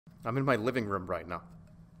I'm in my living room right now.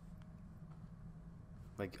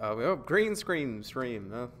 Like, oh, green screen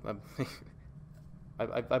stream.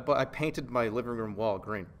 I painted my living room wall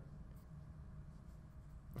green.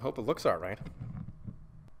 I hope it looks all right.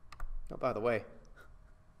 Oh, by the way,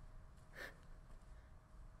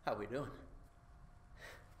 how we doing?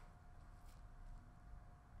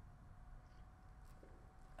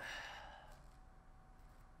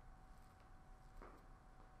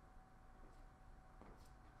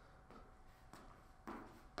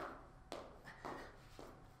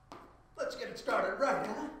 Let's get it started right,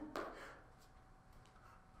 huh?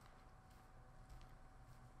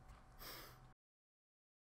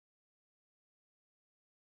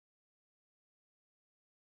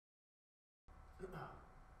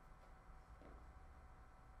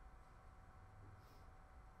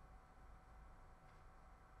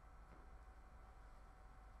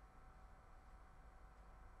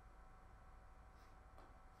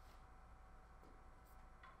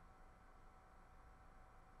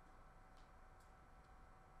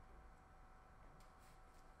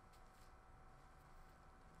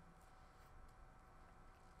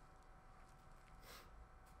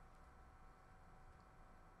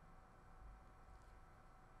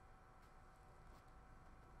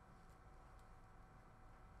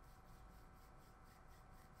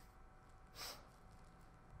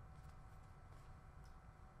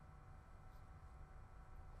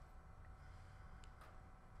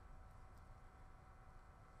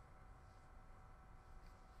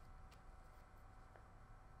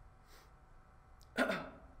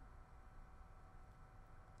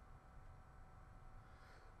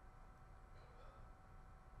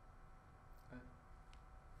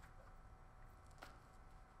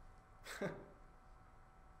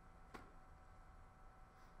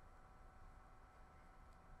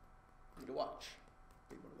 Need to watch.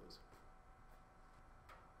 Need one of those.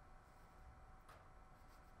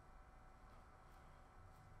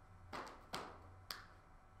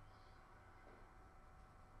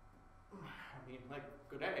 I mean, like,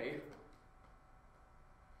 good day.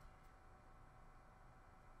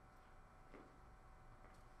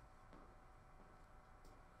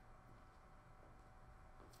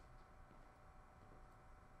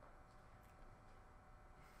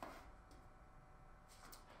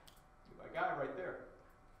 You're my guy right there.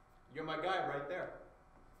 You're my guy right there.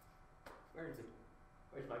 Where is he?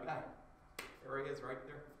 Where's my guy? There he is, right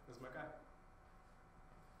there. There's my guy.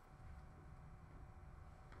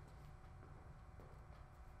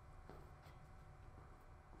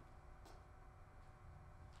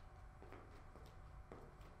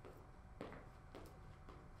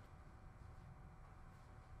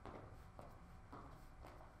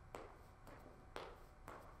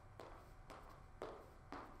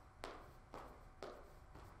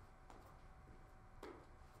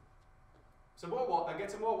 I get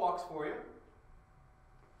some more walks for you.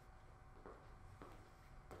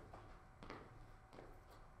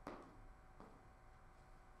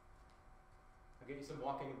 I'll get you some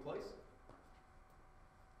walking in place.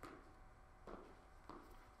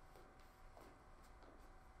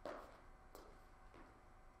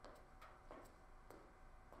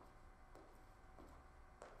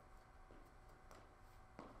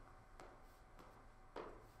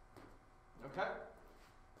 Okay.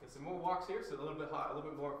 Get some more walks here, so a little bit hot, a little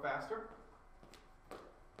bit more faster.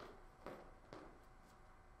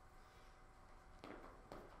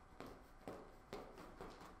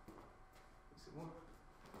 Some more.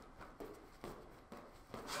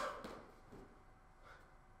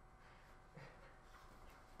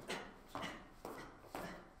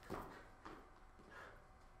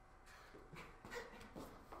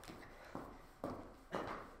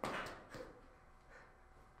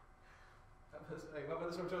 Hey, what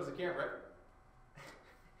about this one shows the camera, right?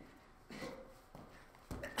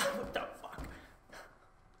 What the fuck?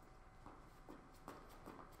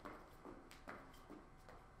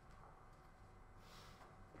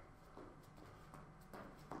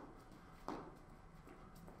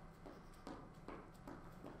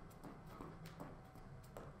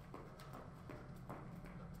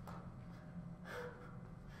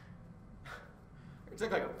 It's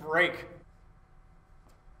like a break.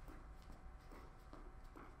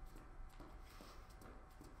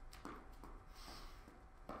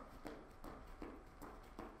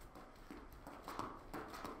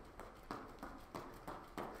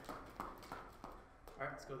 All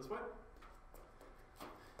right, let's go this way.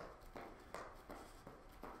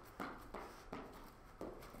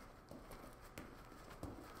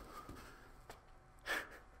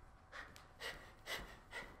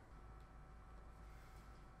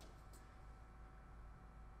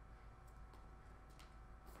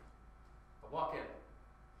 Walk in.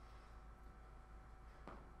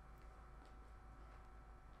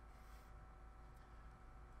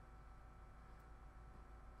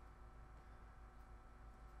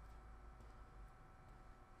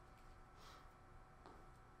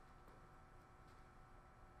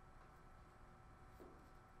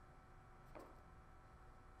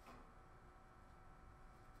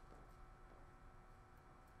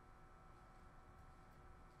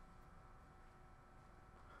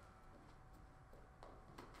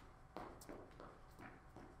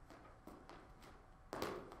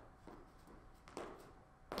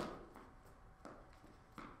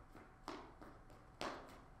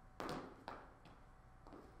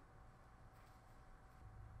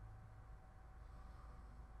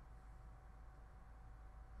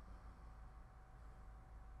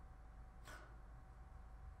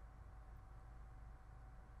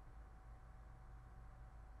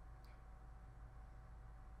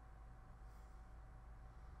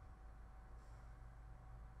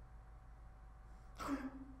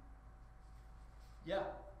 Yeah,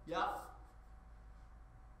 yeah.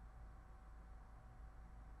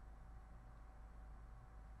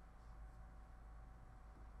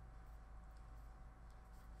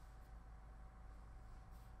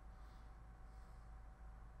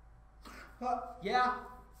 Yeah,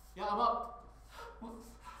 yeah, I'm up.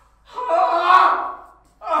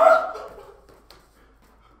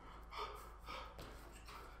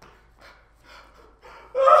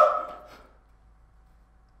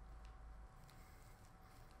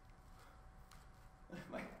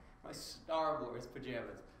 My Star Wars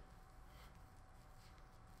pajamas.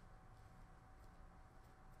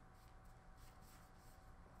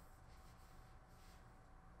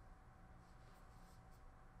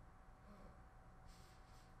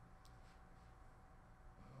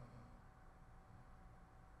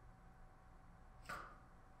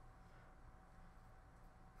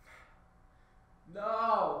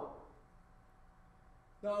 No.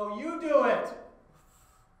 No, you do it.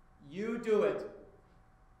 You do it.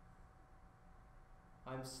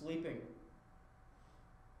 I'm sleeping.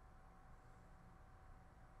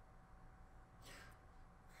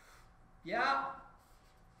 Yeah.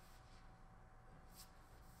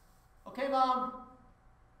 Okay, Mom.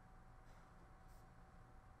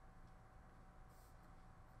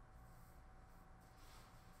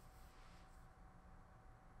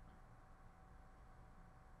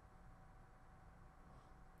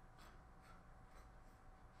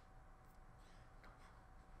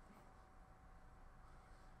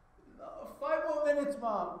 No, 5 more minutes,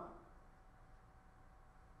 Mom.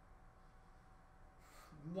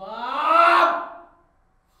 Mom!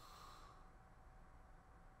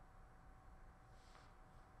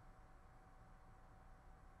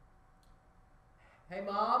 Hey,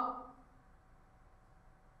 Mom?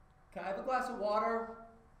 Can I have a glass of water?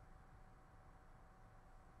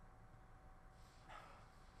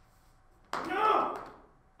 No!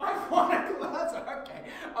 I want a glass. Okay,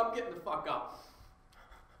 I'm getting the fuck up.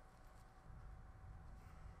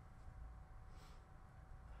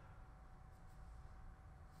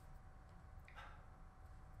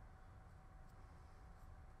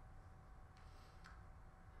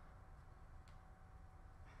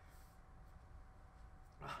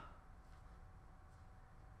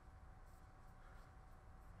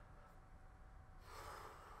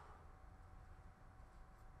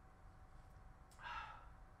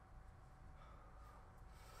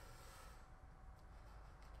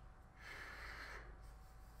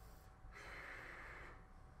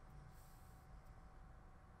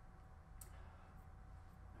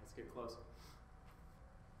 Let's get close.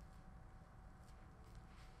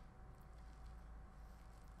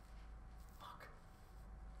 Fuck.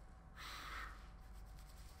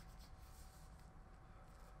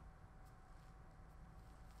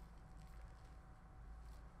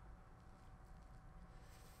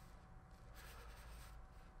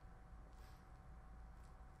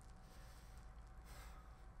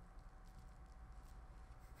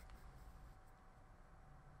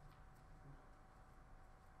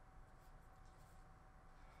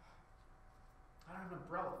 I don't have an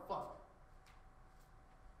umbrella. Fuck.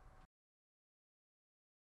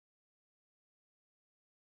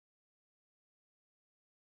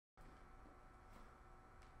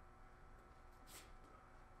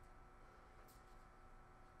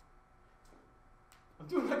 I'm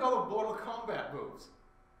doing like all the Mortal Kombat moves.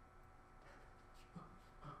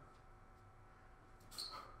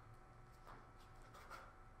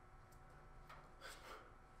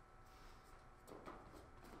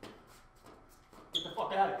 Get the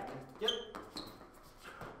fuck out of here, man. Get.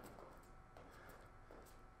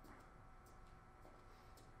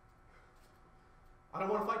 don't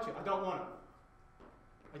want to fight you. I don't want to.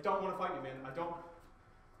 I don't want to fight you, man. I don't.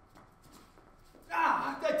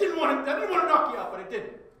 I didn't want to knock you out, but I did.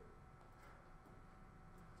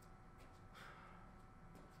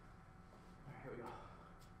 All right, here we go.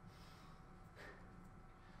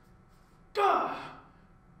 Gah!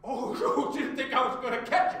 Oh, you didn't think I was going to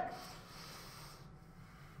catch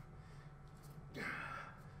it.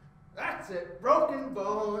 That's it. Broken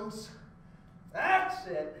bones. That's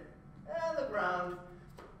it. And the ground.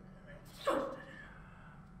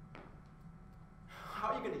 How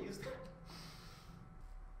are you going to use that?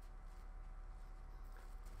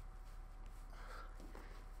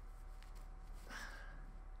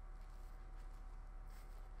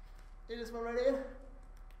 See this one right here?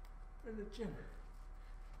 Right in the chin.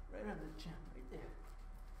 Right under the chin, right there.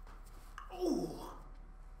 Ooh!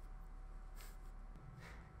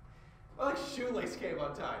 Well, the shoelace came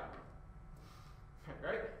untied.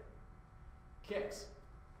 Right? Kicks.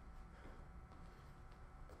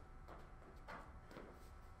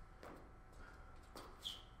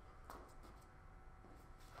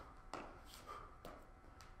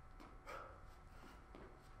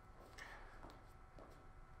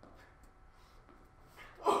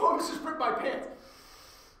 Oh, this just ripped my pants.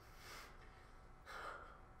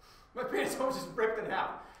 My pants almost just ripped in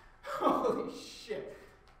half. Holy shit.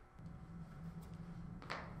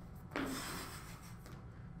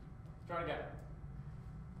 Try it again.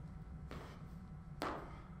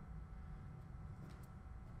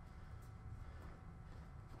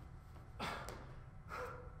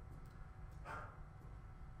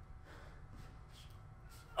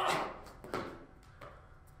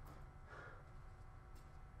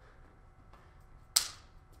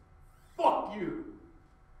 Fuck you.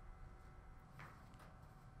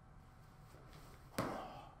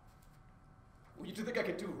 Well, you do think I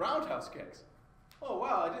could do roundhouse kicks? Oh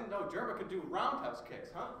wow, I didn't know Jerma could do roundhouse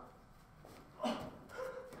kicks, huh?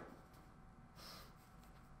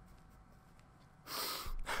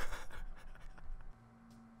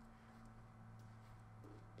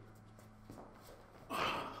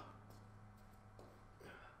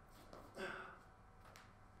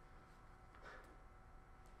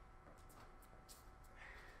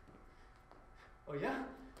 Oh yeah?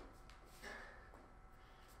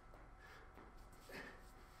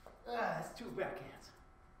 That's two backhands.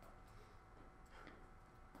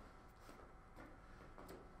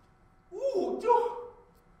 Ooh, dude!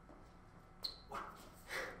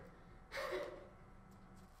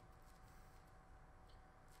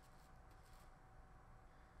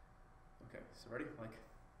 Okay, so ready? Like.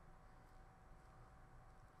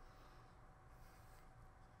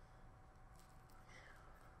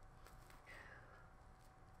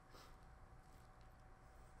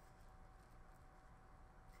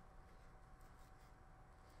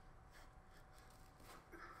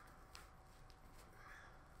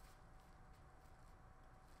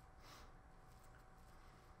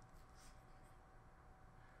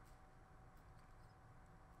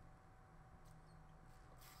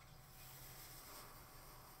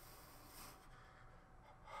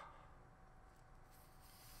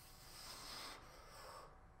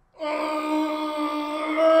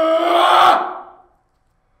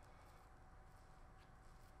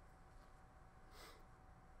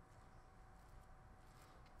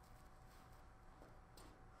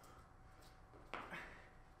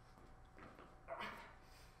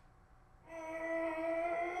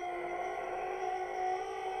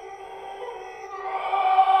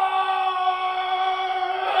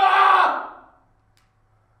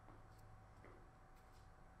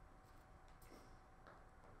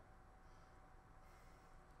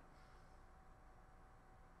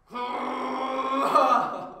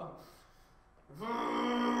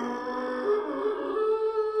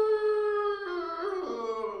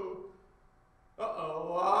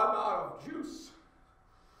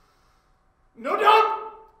 No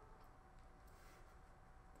doubt!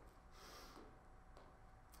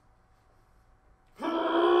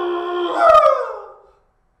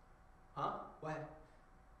 Huh? What?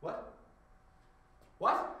 What?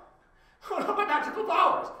 What? What are my magical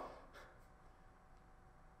powers?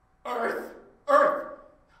 Earth! Earth!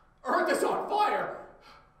 Earth is on fire!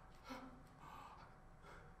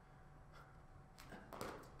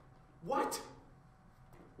 What?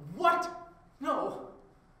 What? No.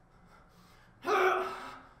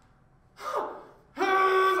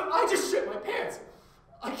 I just shit my pants.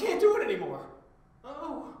 I can't do it anymore.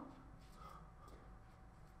 Oh.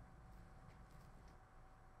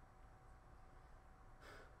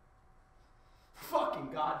 Fucking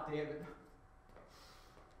goddamn it.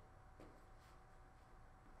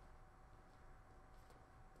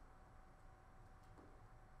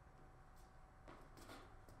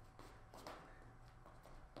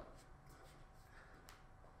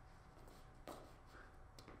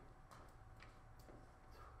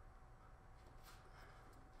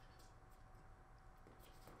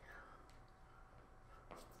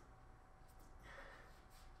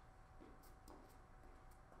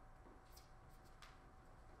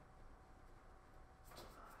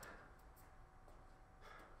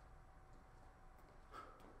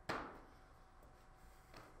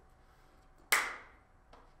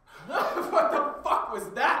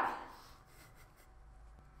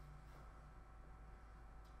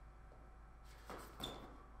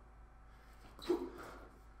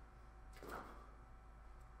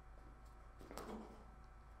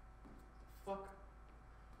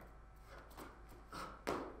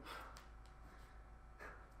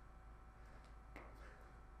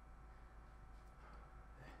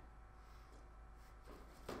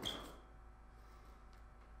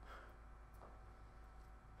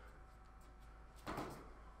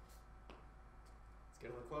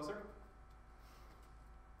 Closer.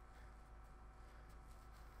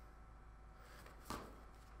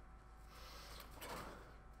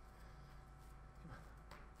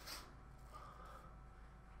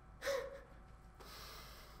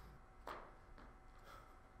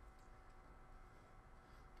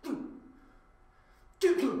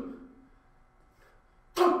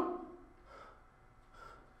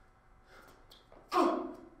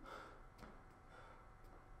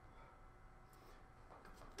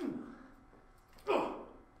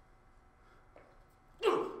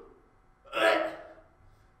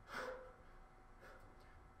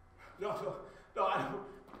 No, I don't.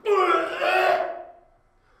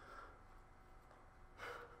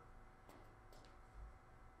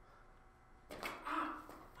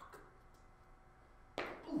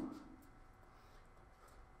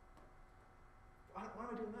 Why am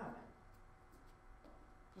I doing that?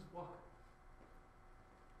 Just walk.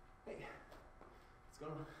 Hey, what's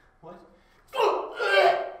going on? What?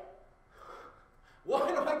 Why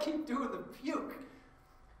do I keep doing the puke?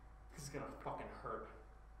 This is gonna fucking hurt.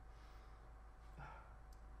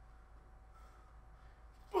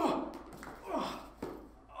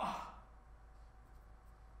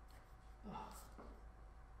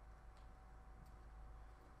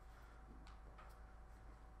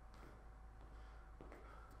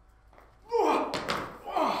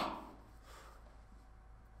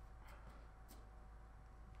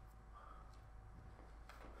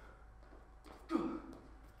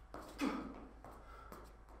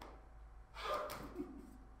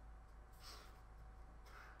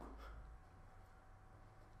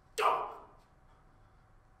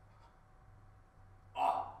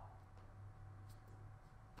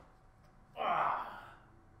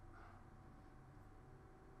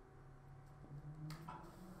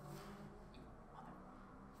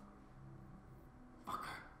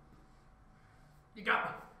 You got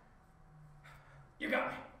me. You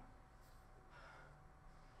got me.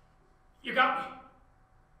 You got me.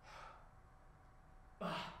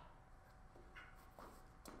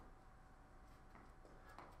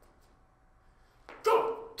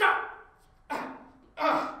 Go!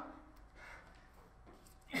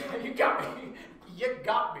 You got me. You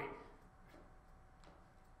got me.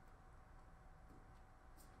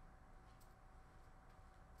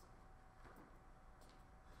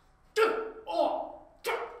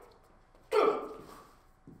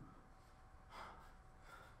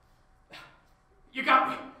 You got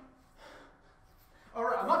me. All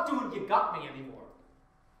right, I'm not doing you got me anymore.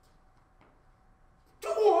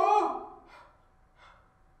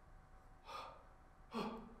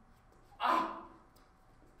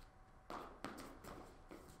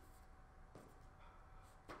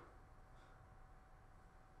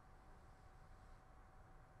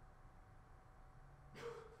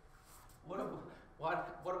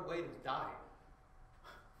 What a way to die.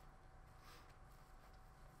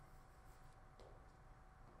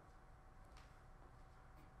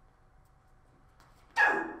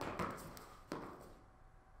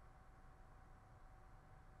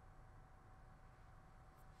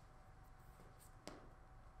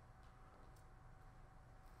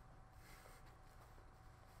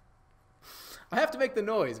 I have to make the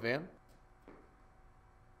noise, man.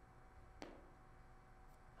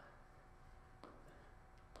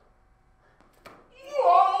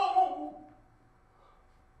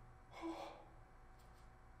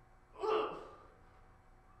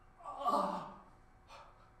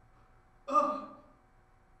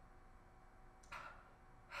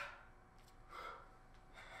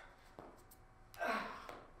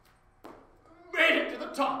 Made it to the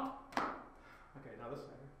top. Okay, now this side.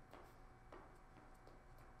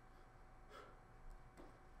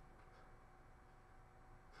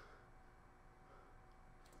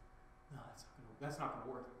 No, that's not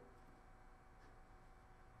gonna work.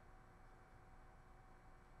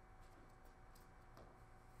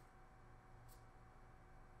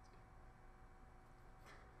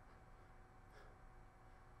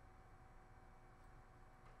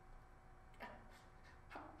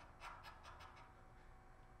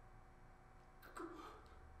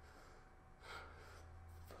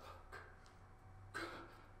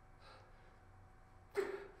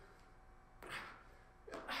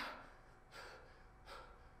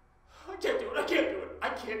 I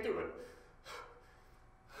can't do it.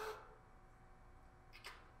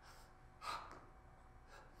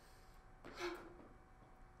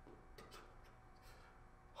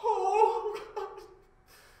 Oh, God.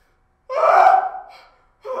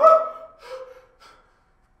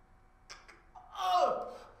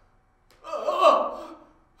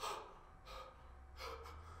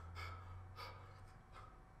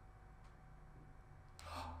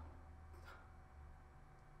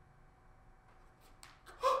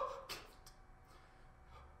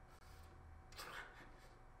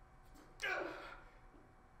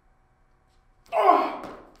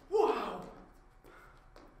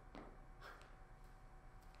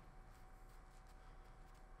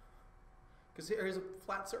 Because here's a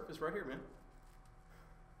flat surface right here, man.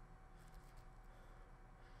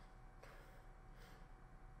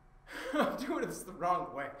 I'm doing this the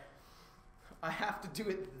wrong way. I have to do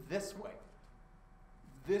it this way.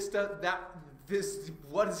 This does that. This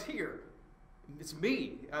what is here? It's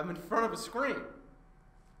me. I'm in front of a screen.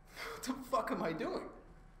 What the fuck am I doing?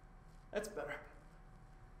 That's better.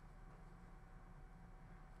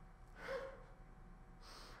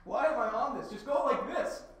 Why am I on this? Just go like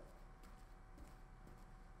this.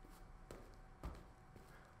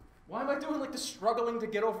 Why am I doing like the struggling to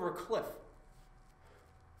get over a cliff?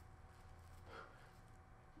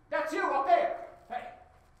 That's you up there. Hey,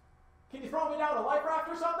 can you throw me down a life raft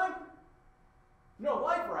or something? No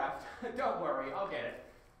life raft? Don't worry, I'll get it.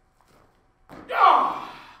 Ah!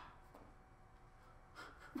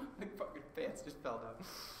 My fucking pants just fell down.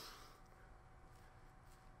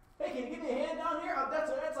 Hey, can you give me a hand down here?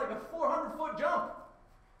 That's like a 400-foot jump.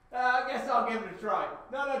 I guess I'll give it a try.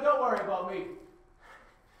 No, don't worry about me.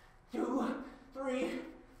 2, 3.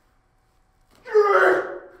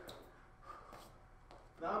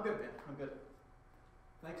 No, I'm good, man. I'm good.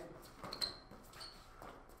 Thanks.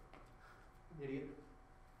 Idiot.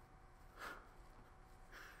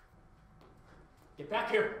 Get back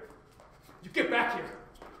here. You get back here.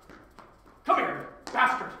 Come here,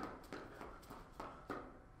 bastard.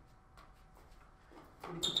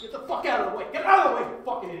 Get the fuck out of the way. Get out of the way, you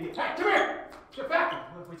fucking idiot. Hey, come here. Get back.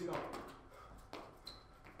 Where's he going?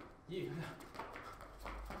 You.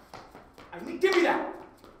 Give me that.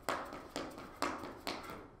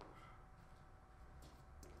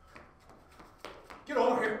 Get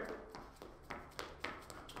over here.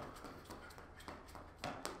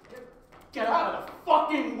 Get out of the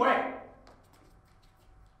fucking way.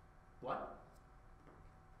 What?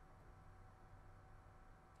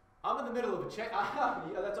 I'm in the middle of a check.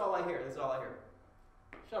 Yeah, that's all I hear. That's all I hear.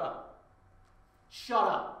 Shut up. Shut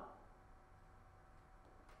up.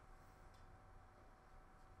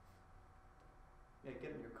 Yeah,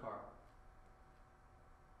 get in your car.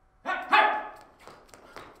 Hey! Hey!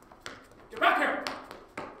 Get back here!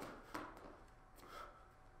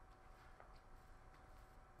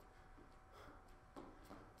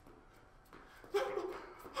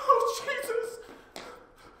 Oh, Jesus!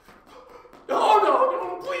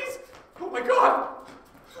 No, please! Oh my God!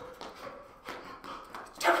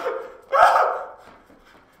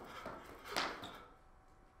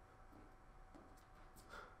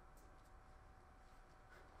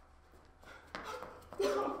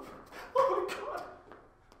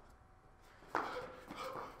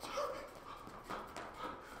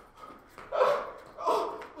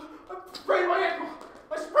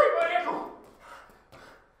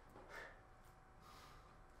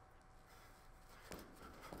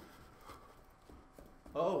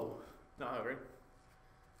 Oh, not hungry.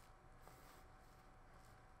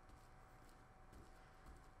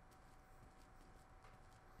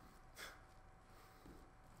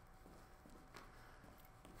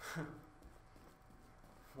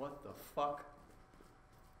 What the fuck?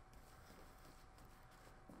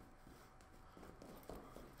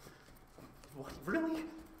 What? Really?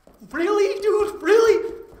 Really, dude?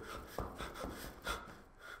 Really?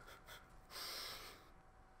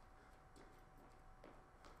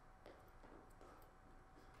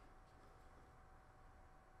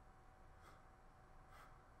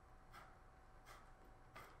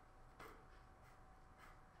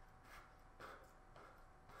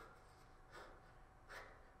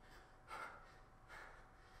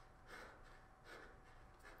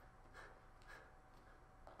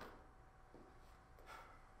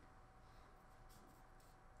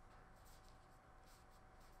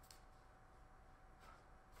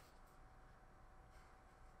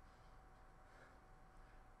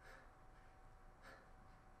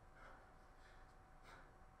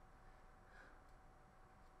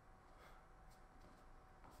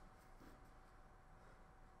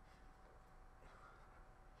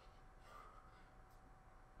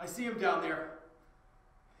 I see him down there.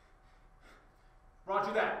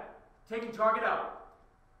 Roger that. Taking target out.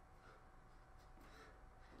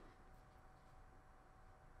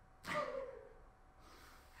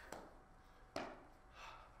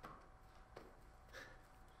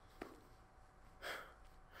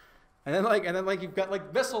 And then like you've got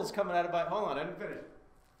like missiles coming out of my, hold on, I didn't finish.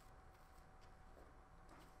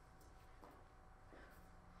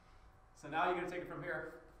 So now you're gonna take it from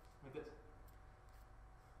here with this.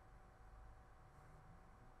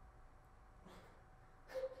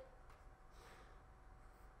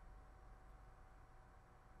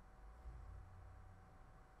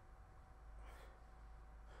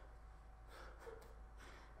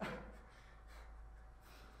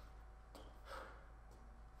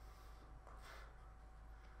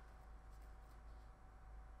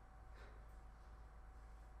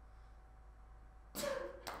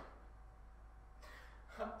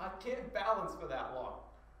 can't balance for that long.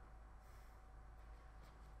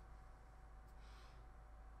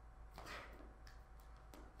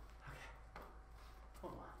 Okay.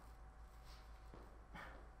 Hold on.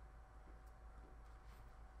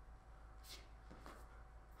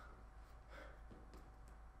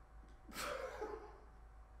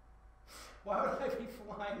 Why would I be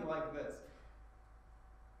flying like this?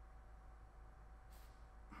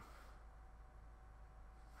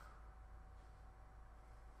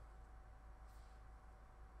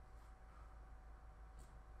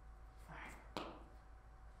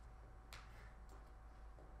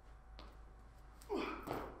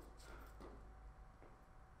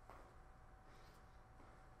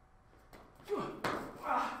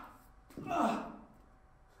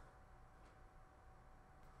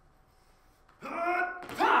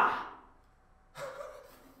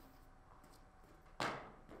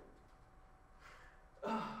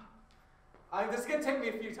 This is gonna take me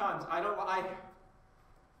a few times.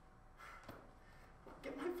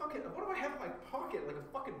 Get my fucking, what do I have in my pocket? Like a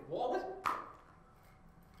fucking wallet?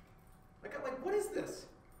 Like, what is this?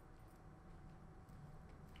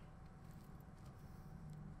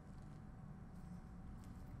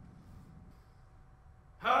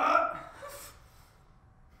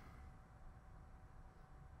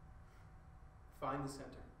 Find the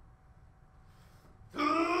center.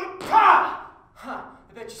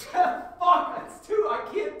 Fuck, that's too, I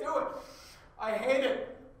can't do it. I hate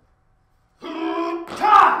it.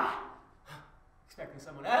 Expecting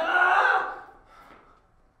someone else.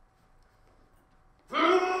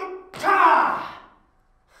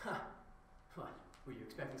 What? Were you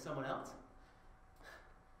expecting someone else?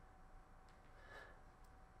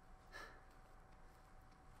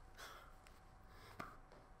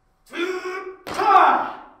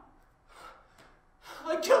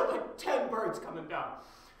 I killed like 10 birds coming down.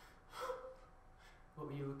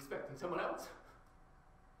 What were you expecting? Someone else?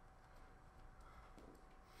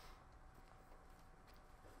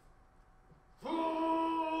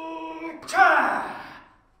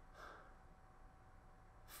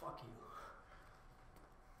 Fuck you.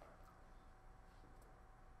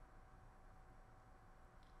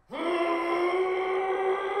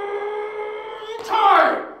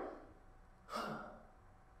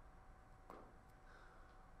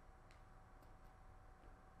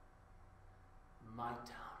 My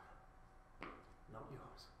town, not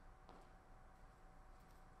yours.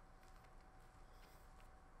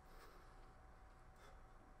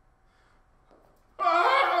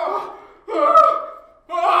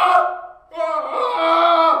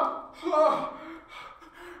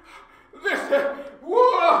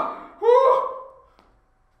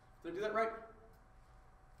 Did I do that right?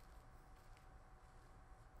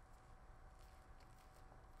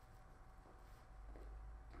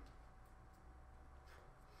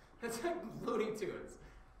 It's like Looney Tunes.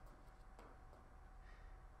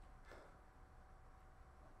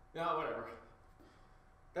 No, whatever.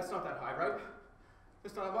 That's not that high, right?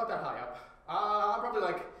 It's not about that high up. I'm probably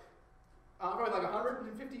like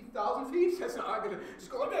 150,000 feet. That's not. I'm gonna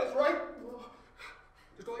just go like this, right?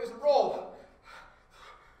 Just go like this and roll.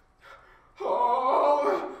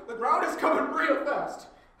 Oh, the ground is coming real fast.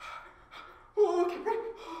 Oh, okay, right.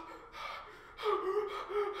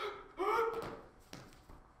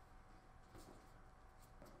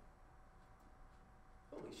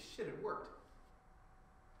 Holy shit, it worked.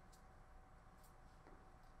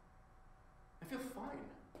 I feel fine.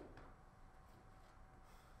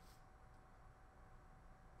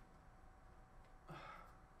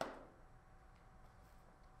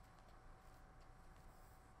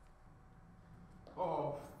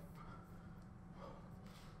 Oh.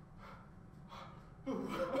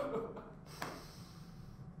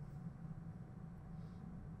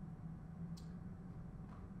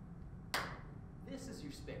 This is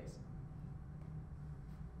your space.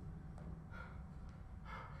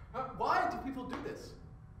 Why do people do this?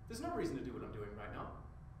 There's no reason to do what I'm doing right now.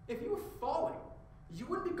 If you were falling, you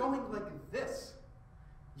wouldn't be going like this.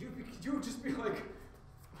 You would just be like...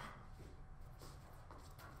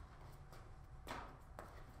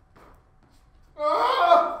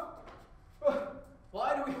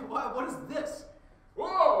 What is this?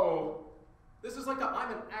 Whoa! This is like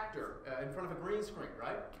I'm an actor in front of a green screen,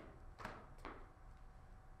 right?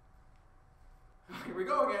 Here we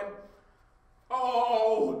go again.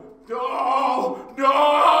 Oh, no,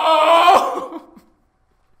 no!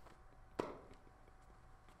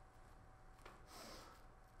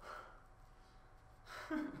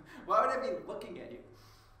 Why would I be looking at you?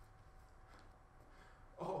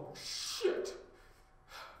 Oh, shit.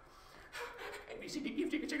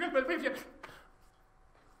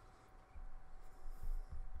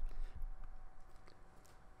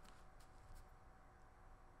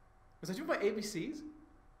 I doing my ABCs?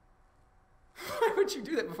 Why would you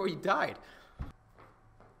do that before you died?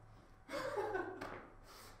 If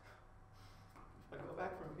I go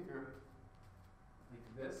back from here,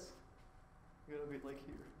 like this, I'm gonna be like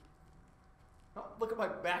here. Oh, look at my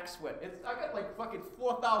back sweat. I got like fucking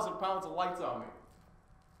 4,000 pounds of lights on me.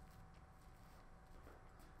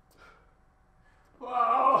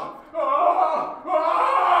 Whoa! Oh! Oh!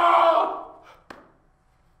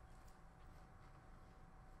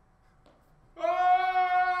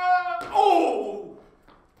 Oh!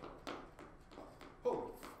 Holy,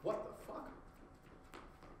 what the fuck?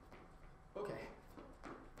 Okay.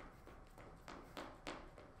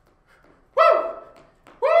 Woo!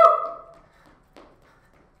 Woo!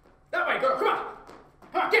 That way, girl, come on!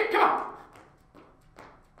 Come on, come on!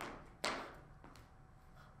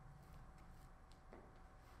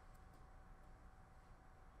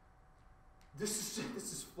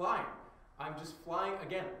 This is flying. I'm just flying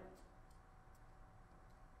again.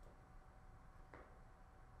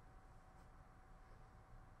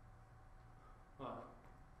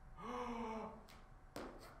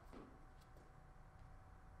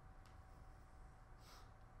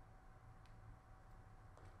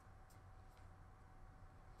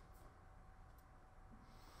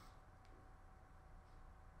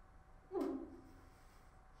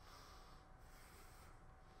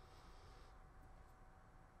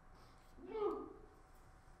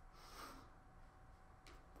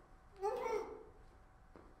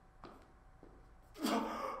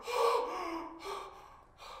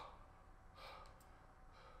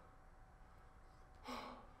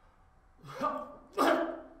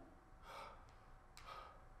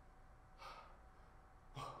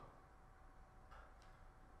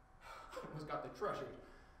 Almost got the treasure.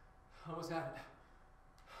 Almost had it.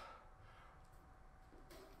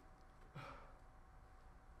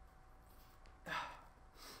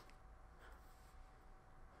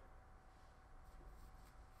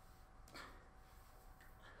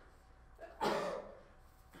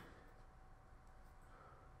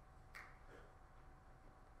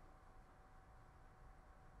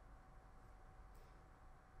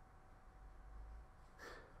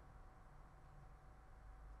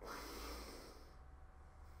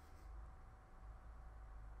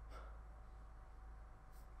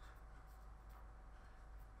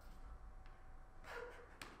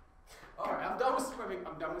 Alright, I'm done with swimming.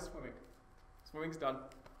 I'm done with swimming. Swimming's done.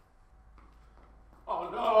 Oh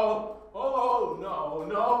no! Oh no,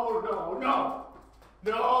 no, no, no!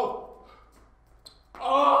 No!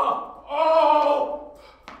 Oh! Oh!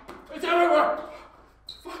 It's everywhere!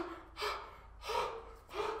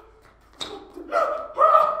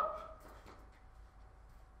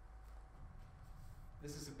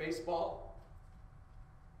 This is a baseball.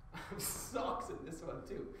 Socks in this one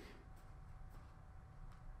too.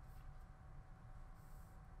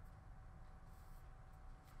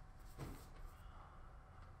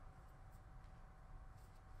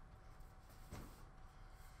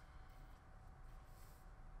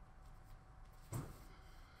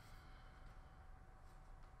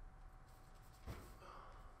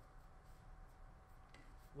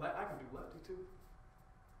 I can do lefty too.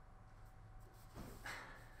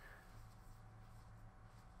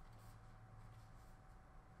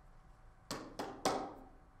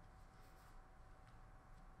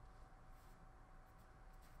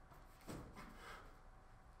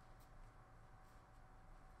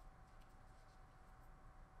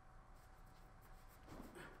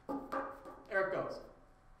 There it goes.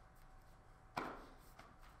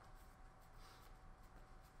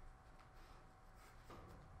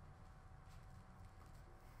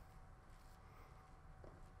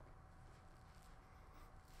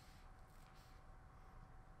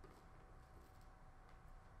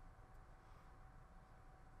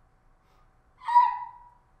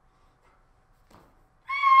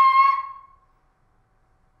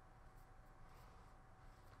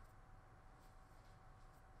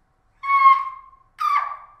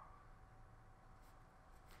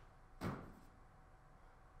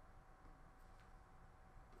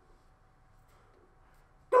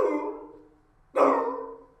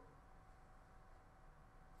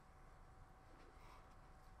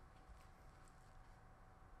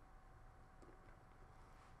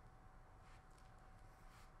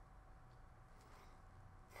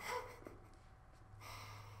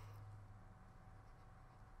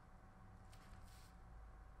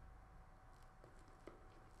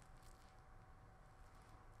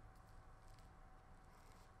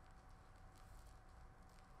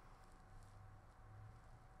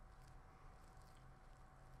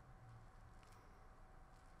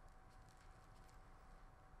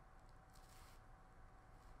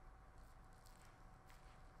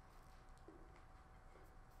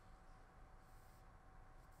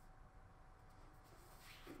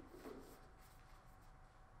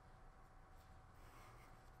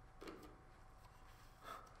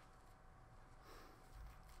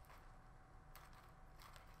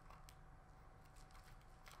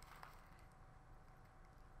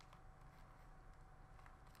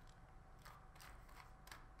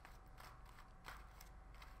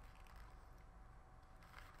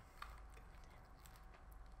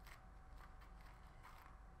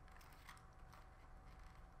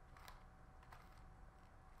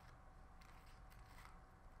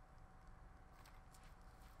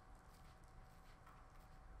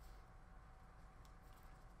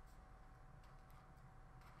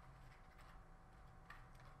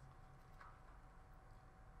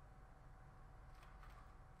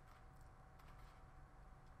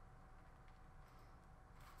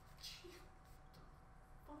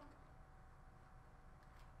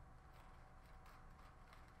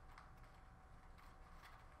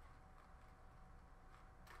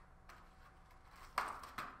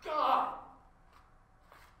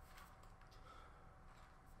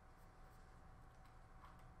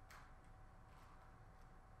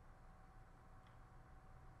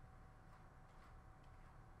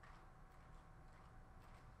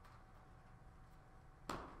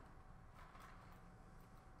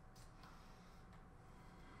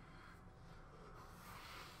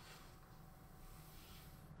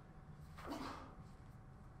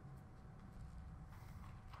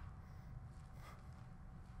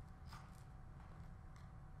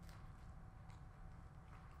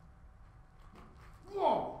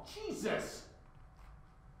 Jesus!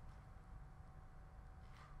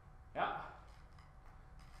 Yeah.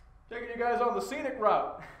 Taking you guys on the scenic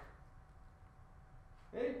route.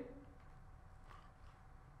 Hey?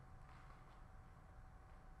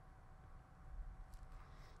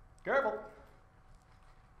 Careful.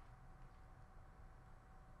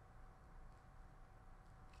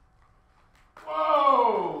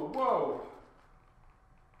 Whoa! Whoa!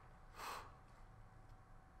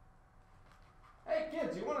 Hey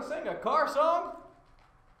kids, you want to sing a car song?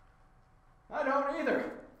 I don't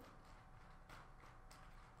either.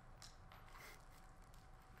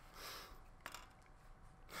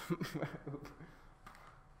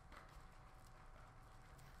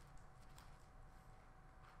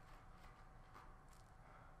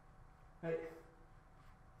 Hey,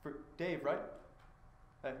 for Dave, right?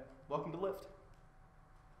 Hey, welcome to Lyft.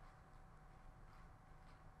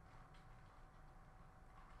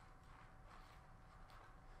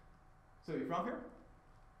 So you from here?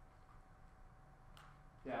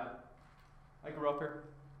 Yeah, I grew up here.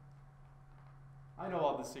 I know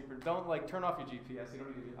all the secret. Don't like turn off your GPS. You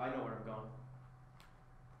don't need to. I know where I'm going.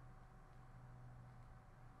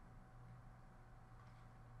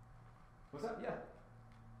 What's that? Yeah.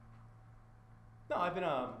 No, I've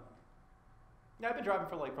been driving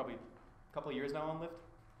for like probably a couple of years now on Lyft.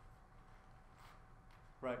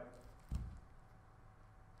 Right.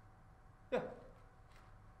 Yeah.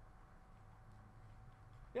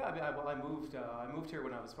 Yeah, I mean, I moved here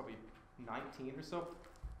when I was probably 19 or so.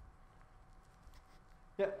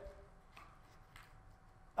 Yeah.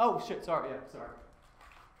 Oh shit! Sorry. Yeah, sorry.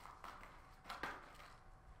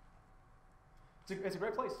 It's a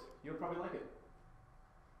great place. You'll probably like it.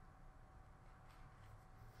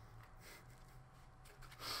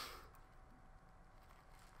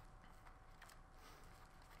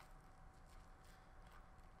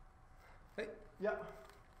 Hey. Yeah.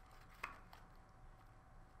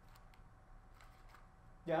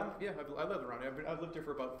 Yeah, I lived around here. I've lived here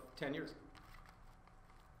for about 10 years.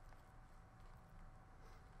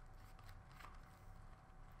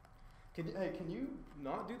 Can you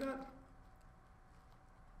not do that?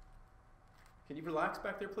 Can you relax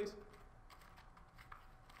back there, please?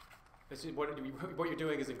 It's just, what you're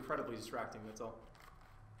doing is incredibly distracting, that's all.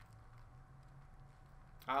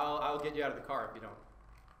 I'll get you out of the car if you don't.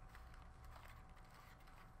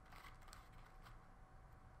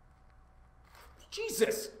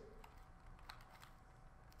 Jesus!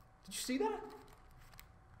 Did you see that?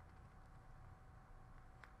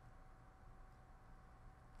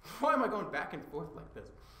 Why am I going back and forth like this?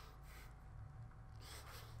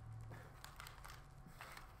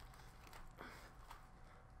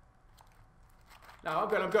 No, I'm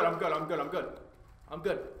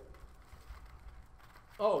good.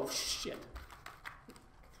 Oh, shit.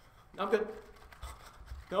 I'm good.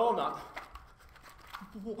 No, I'm not.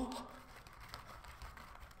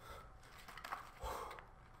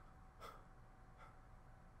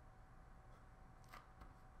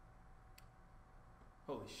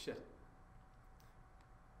 Holy shit.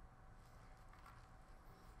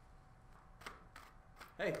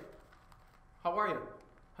 Hey, how are you?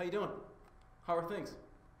 How you doing? How are things?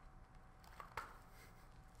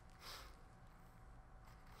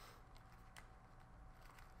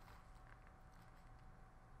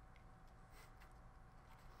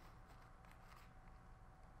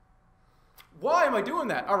 Why am I doing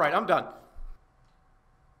that? All right, I'm done.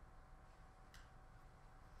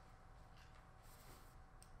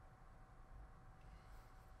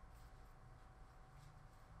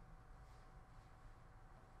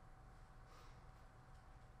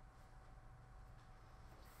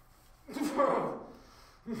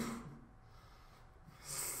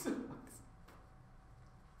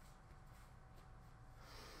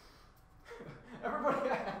 Everybody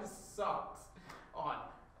has socks on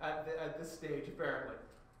at this stage, apparently.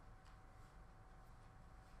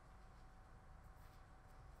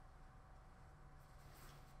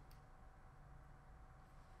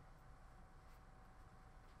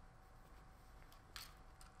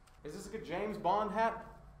 Is this like a James Bond hat?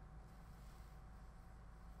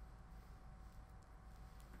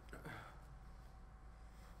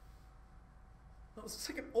 No, it's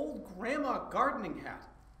like an old grandma gardening hat.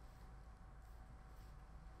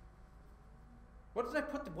 What did I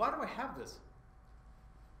put? Why do I have this?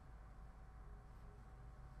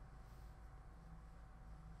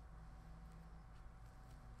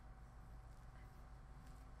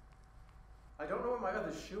 I don't know where my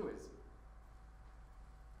other shoe is.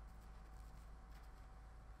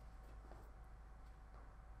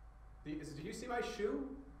 Do you see my shoe?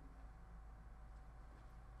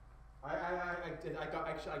 I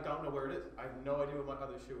don't know where it is. I have no idea what my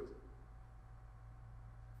other shoe is.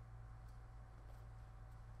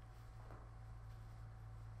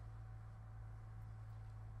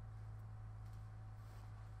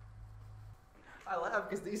 I laugh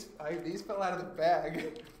because these fell out of the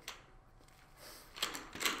bag.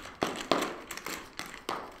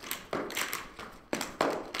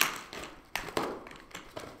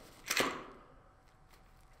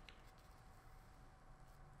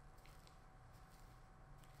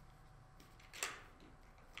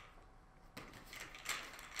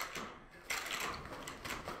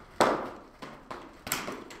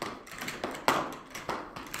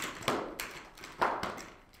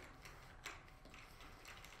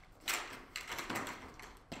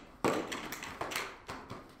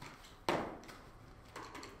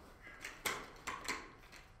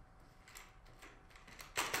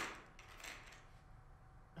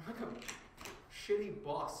 Shitty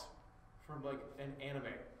boss from like an anime.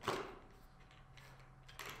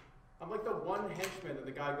 I'm like the one henchman that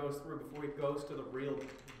the guy goes through before he goes to the real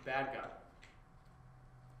bad guy.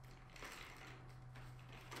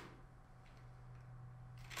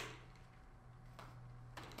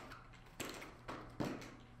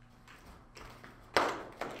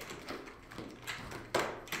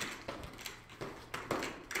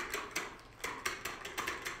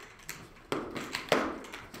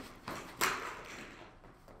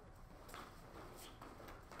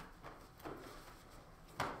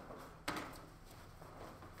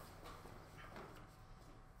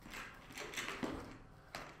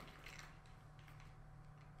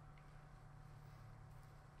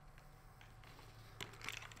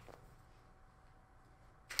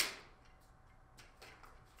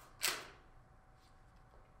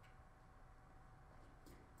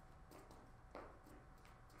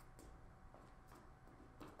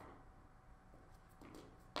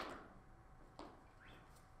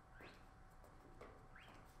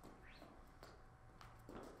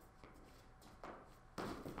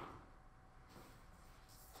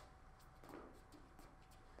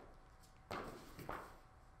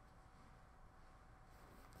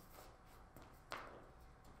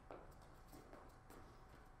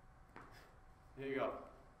 Here you go.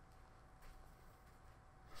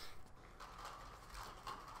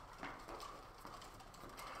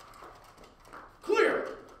 Clear!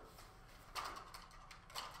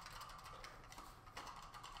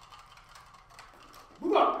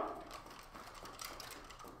 Move up!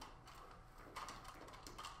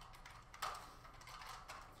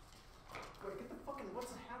 Wait, get the fucking,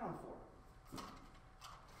 what's the hat on for?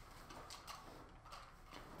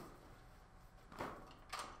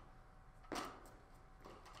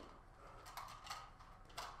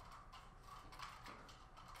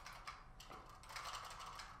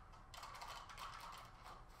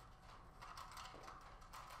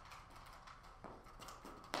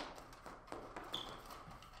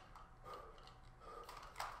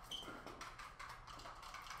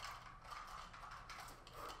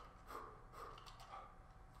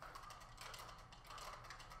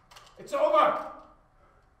 It's over!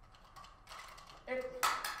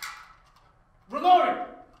 Reloading!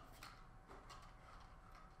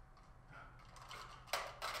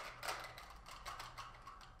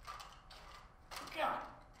 God.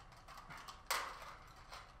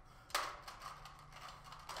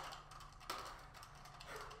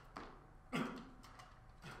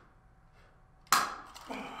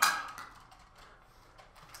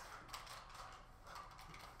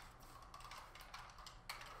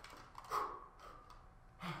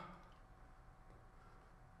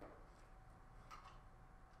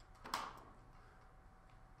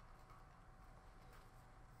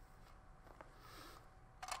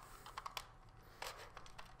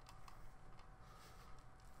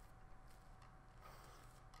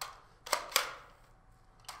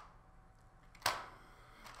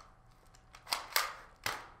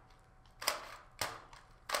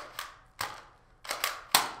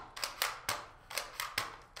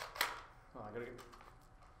 I gotta get...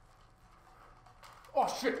 Oh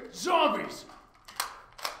shit! Zombies!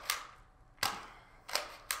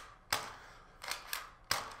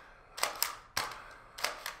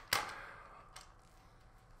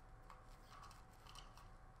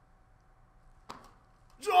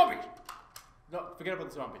 Zombies! No, forget about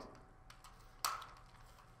the zombies.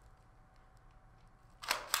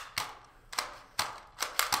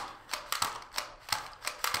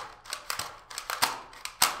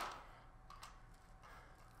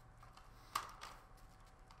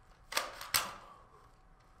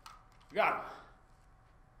 Got him.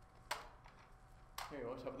 Here you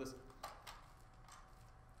go, let's have this.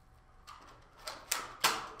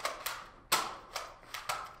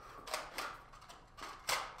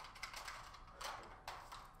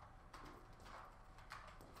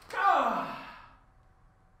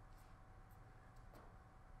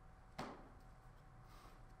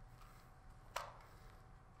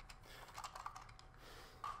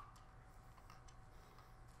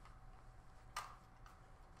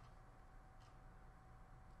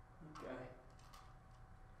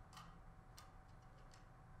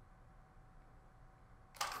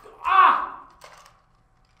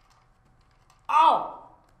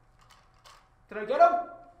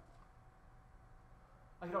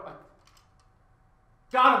 I got him!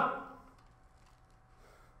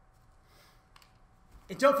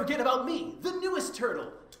 And don't forget about me, the newest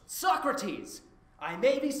turtle, Socrates. I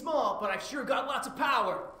may be small, but I've sure got lots of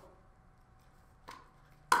power.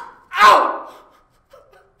 Ow!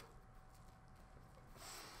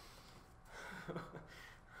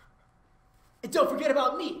 And don't forget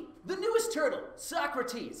about me, the newest turtle,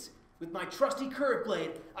 Socrates. With my trusty curve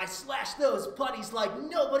blade, I slash those putties like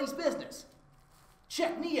nobody's business.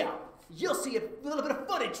 Check me out. You'll see a little bit of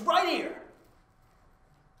footage right here.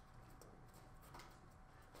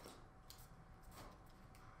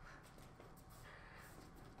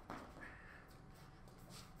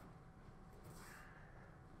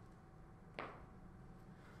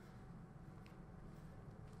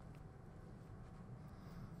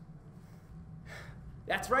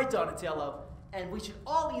 That's right, Donatello. And we should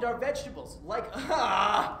all eat our vegetables, like,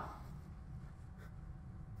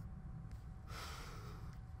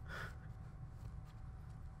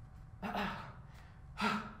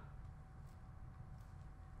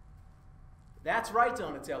 That's right,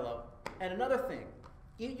 Donatello. And another thing,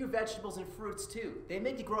 eat your vegetables and fruits too. They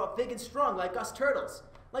make you grow up big and strong like us turtles.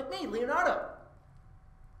 Like me, Leonardo.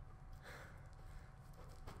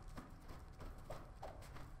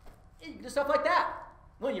 You can do stuff like that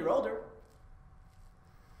when you're older.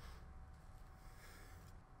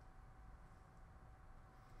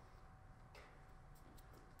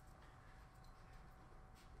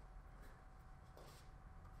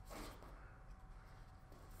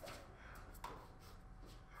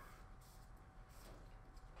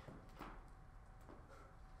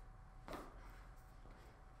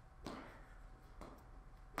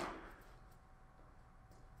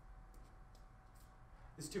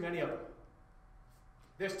 There's too many of them.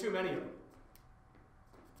 There's too many of them.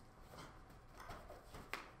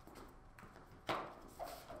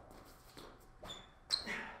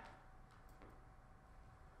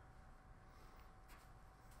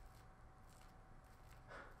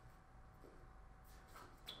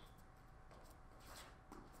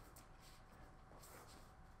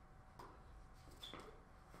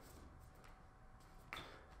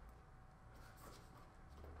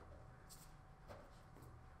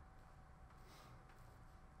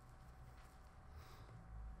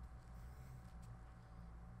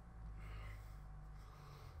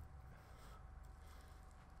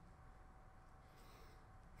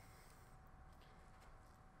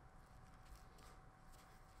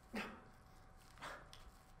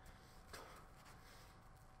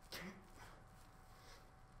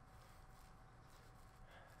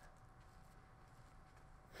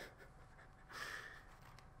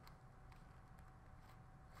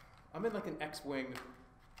 I'm in like an X-wing.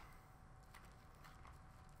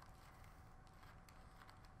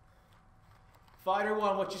 Fighter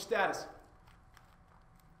 1, what's your status?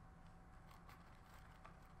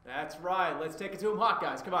 That's right, let's take it to him hot,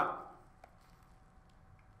 guys, come on.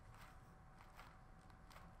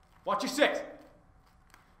 Watch your 6.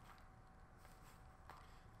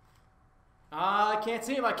 I can't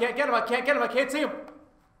see him, I can't get him, I can't get him, I can't see him. Let's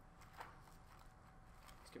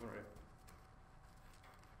give him a rip.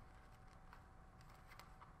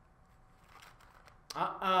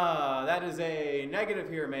 That is a negative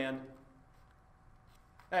here, man.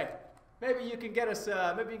 Hey, maybe you can get us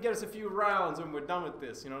a few rounds when we're done with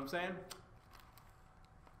this, you know what I'm saying?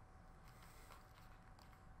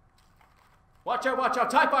 Watch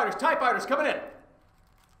out, TIE fighters coming in.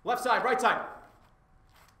 Left side, right side.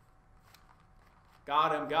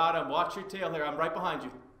 Got him, watch your tail here, I'm right behind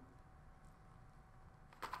you.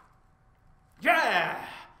 Yeah!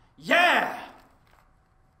 Yeah!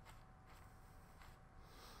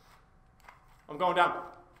 I'm going down.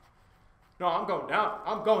 No, I'm going down.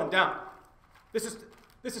 I'm going down. This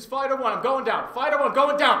is Fighter 1. I'm going down. Fighter 1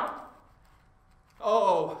 going down.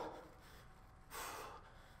 Oh.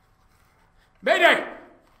 Mayday!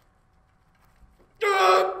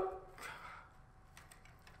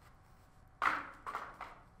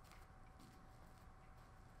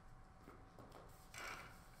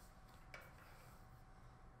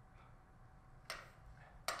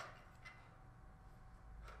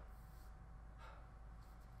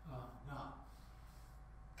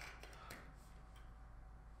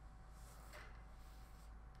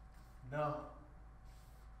 No.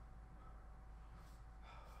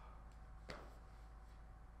 I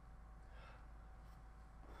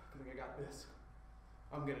think I got this.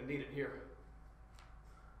 I'm gonna need it here.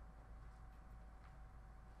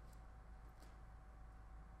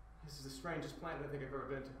 This is the strangest planet I think I've ever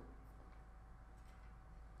been to.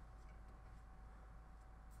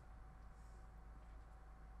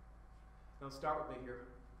 Don't start with me here.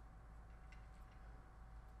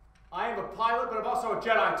 I am a pilot, but I'm also a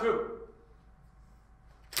Jedi too.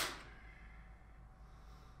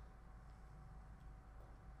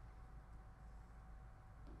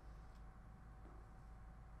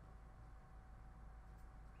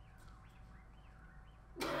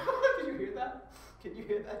 Did you hear that? Can you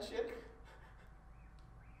hear that shit?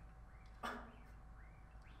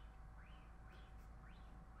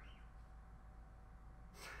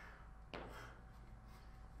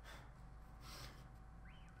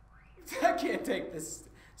 I can't take this.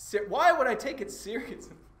 Why would I take it serious?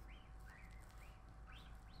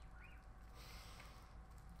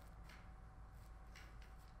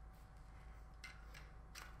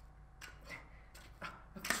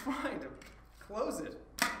 I'm trying to close it.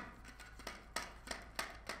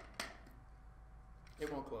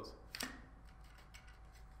 It won't close.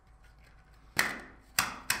 What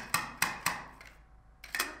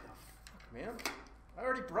the fuck, man? I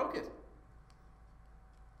already broke it.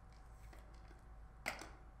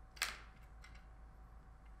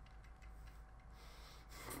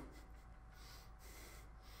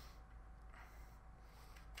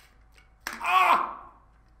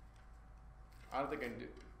 I don't think I can do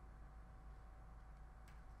it.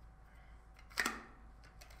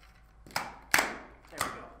 There we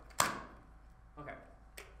go. Okay.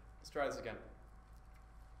 Let's try this again.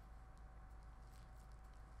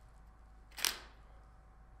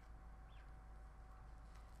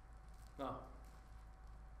 No.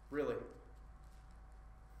 Really?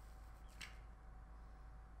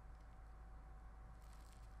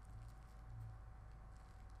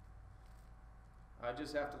 I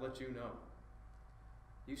just have to let you know.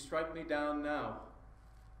 You strike me down now,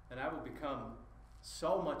 and I will become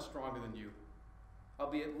so much stronger than you.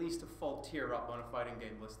 I'll be at least a full tier up on a fighting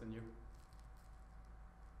game list than you.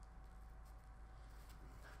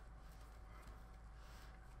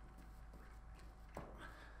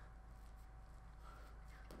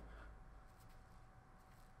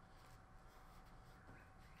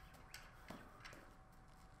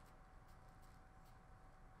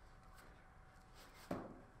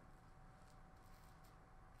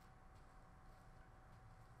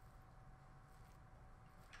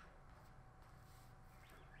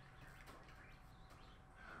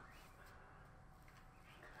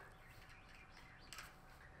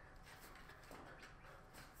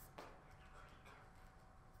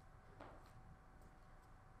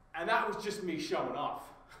 And that was just me showing off.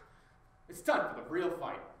 It's time for the real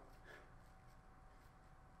fight.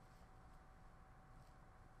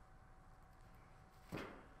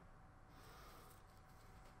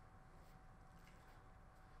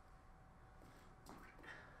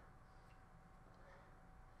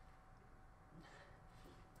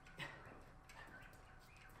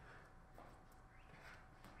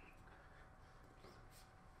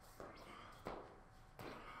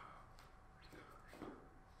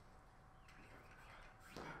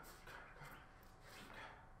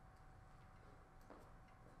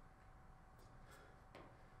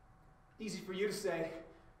 Easy for you to say,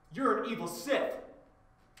 you're an evil Sith,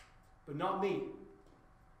 but not me.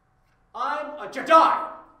 I'm a Jedi!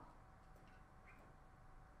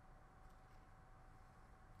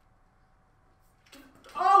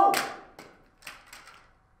 Oh!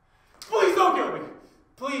 Please don't kill me!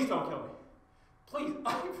 Please don't kill me. Please,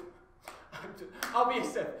 I'll be a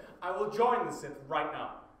Sith. I will join the Sith right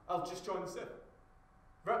now. I'll just join the Sith.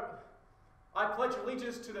 I pledge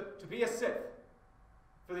allegiance to be a Sith.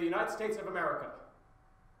 For the United States of America,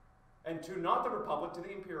 and to not the Republic, to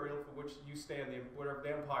the Imperial, for which you stand, the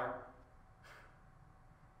Empire.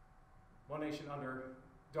 One nation under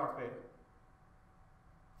Darth Vader.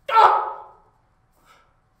 Ah!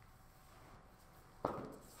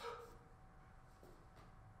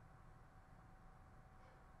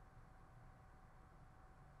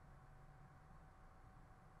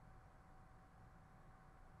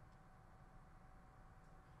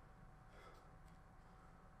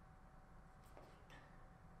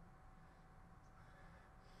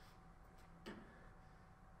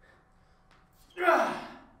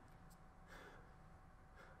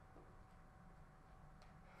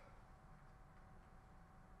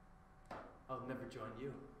 I'll never join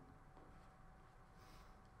you.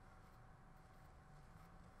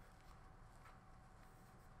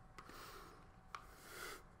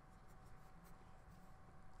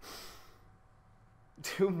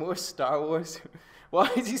 Do more Star Wars? Why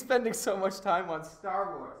is he spending so much time on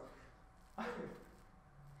Star Wars? I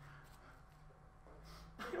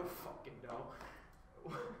don't fucking know.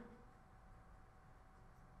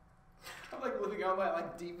 I'm like living out my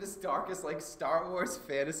deepest, darkest Star Wars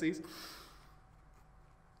fantasies.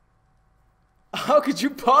 How could you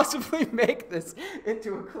possibly make this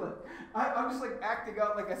into a clip? I'm just like acting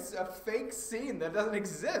out like a fake scene that doesn't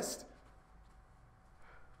exist.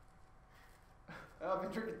 I've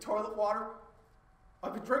been drinking toilet water.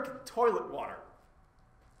 I've been drinking toilet water.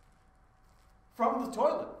 From the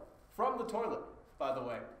toilet. From the toilet, by the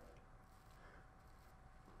way.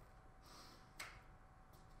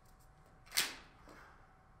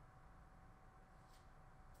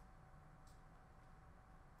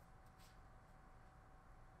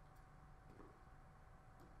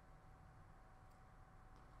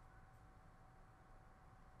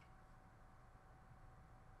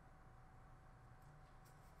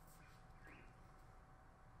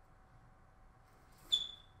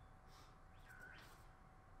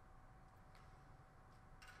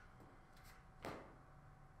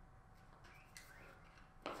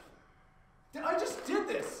 I just did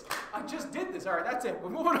this. I just did this. All right, that's it. We're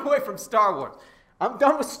moving away from Star Wars. I'm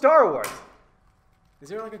done with Star Wars. Is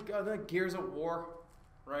there like a Gears of War,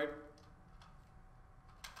 right?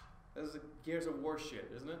 This is a Gears of War shit,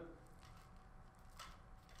 isn't it?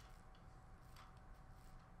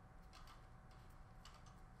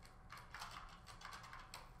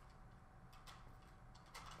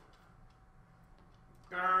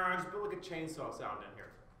 Grr, just built like a chainsaw sound in here.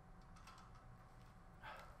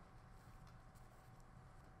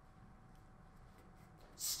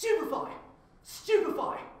 Stupefy!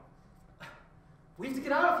 Stupefy! We have to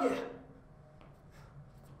get out of here!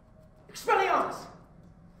 Expelliarmus!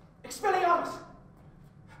 Expelliarmus!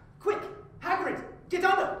 Quick! Hagrid! Get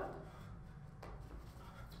under!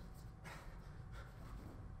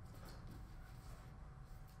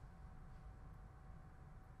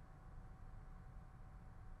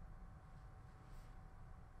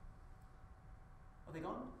 Are they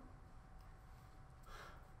gone?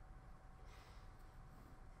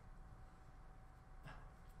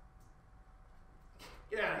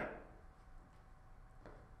 Get out of here.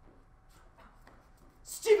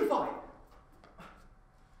 Stupefy!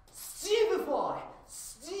 Stupefy!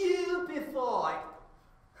 Stupefy!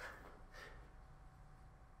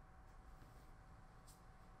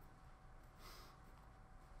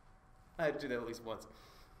 I had to do that at least once.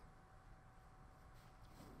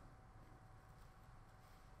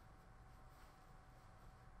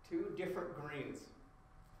 Two different greens.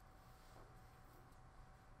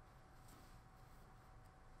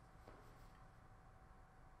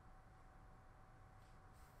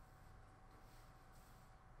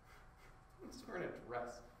 I'm just wearing a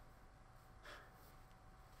dress.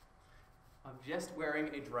 I'm just wearing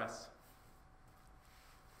a dress.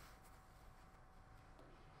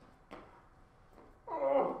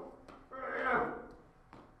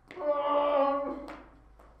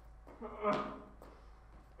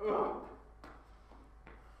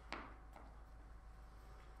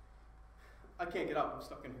 I can't get up, I'm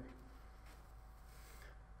stuck in here.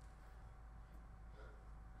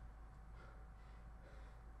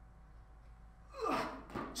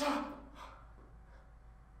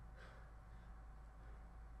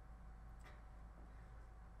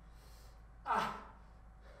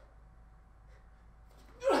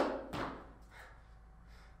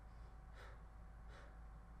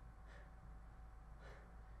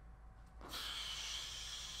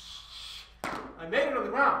 I made it on the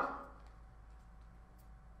ground.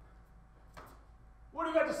 What do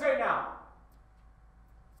you got to say now?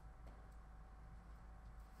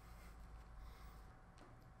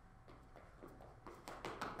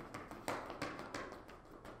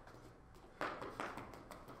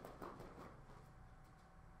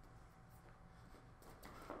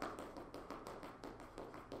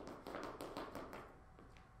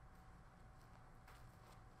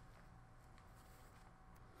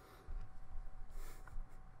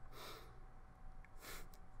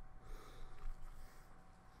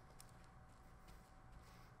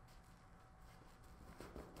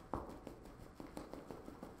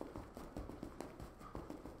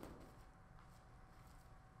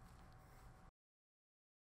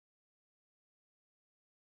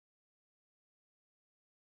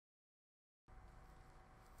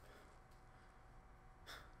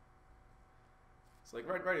 It's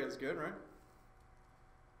like, right, it's good, right?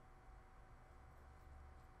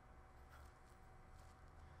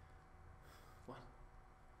 What?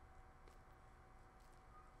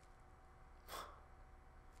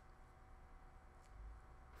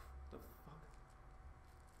 The fuck?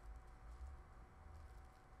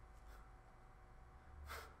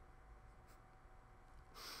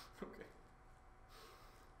 Okay.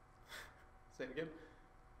 Say it again.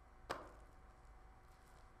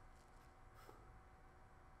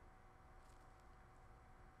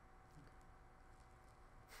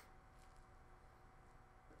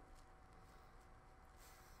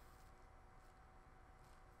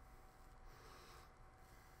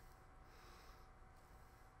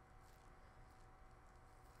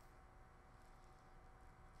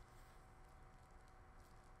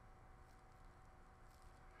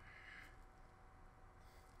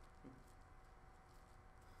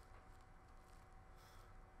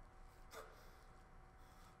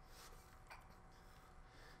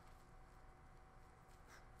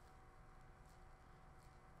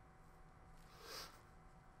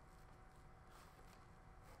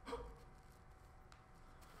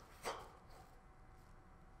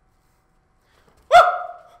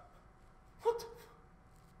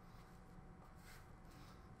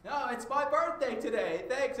 it's my birthday today.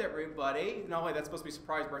 Thanks, everybody. No, wait, that's supposed to be a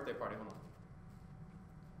surprise birthday party. Hold on.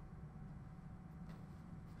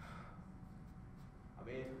 I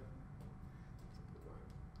mean,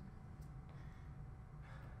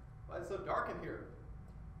 why is it so dark in here?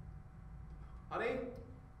 Honey?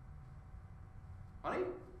 Honey?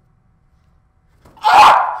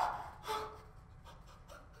 Ah!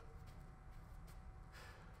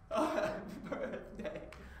 Oh, happy birthday.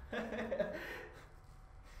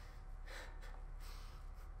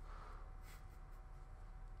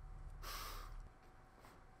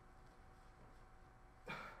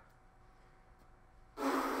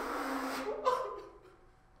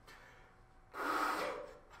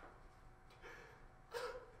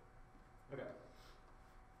 Okay.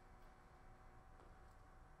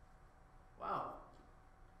 Wow.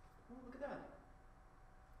 Oh, look at that.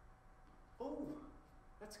 Oh,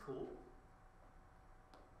 that's cool.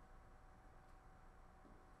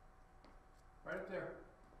 Right up there.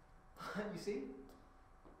 You see?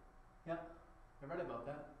 Yeah, I read about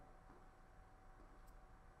that.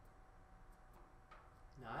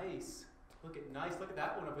 Nice. Look at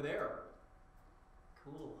that one over there.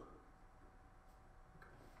 Cool.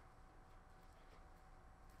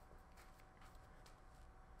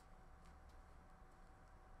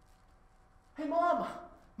 Hey, Mom!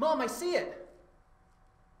 Mom, I see it!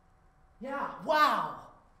 Yeah, wow!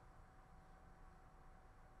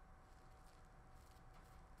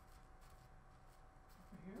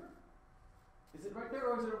 Over here? Is it right there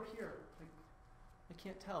or is it over here? I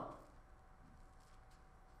can't tell.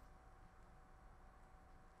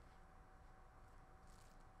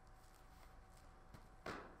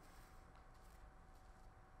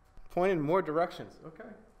 Point in more directions. Okay.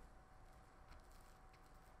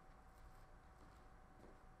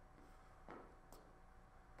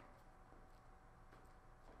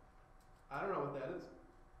 I don't know what that is.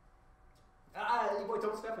 Boy,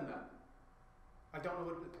 don't step in that. I don't know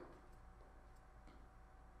what it is.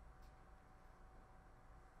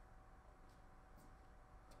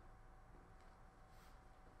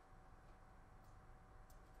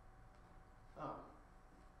 Oh.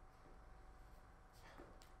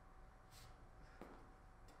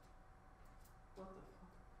 What the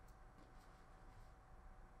fuck?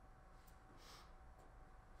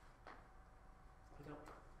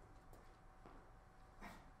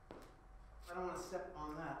 I don't want to step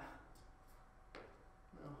on that.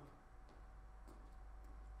 No.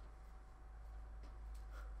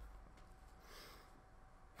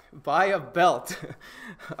 Buy a belt.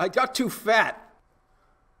 I got too fat.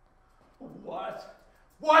 What?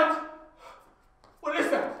 What? What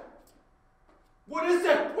is that? What is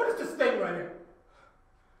that? What is this thing right here?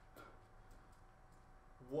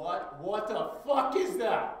 What the fuck is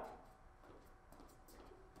that?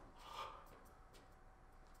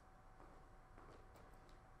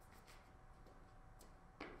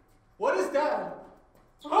 What is that?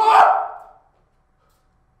 Ah!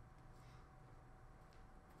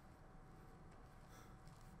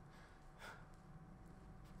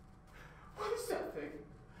 What is that thing?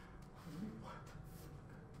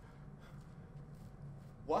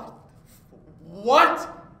 What? What?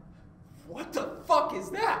 What the fuck is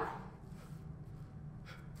that?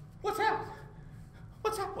 What's that?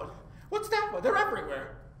 What's that one? What's that one? They're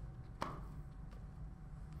everywhere.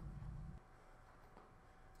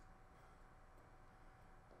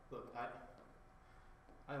 Look,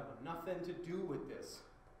 I have nothing to do with this.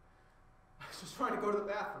 I was just trying to go to the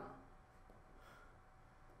bathroom.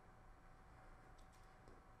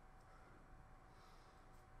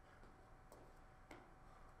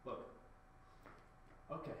 Look.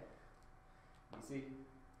 Okay. Easy.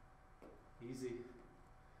 Easy.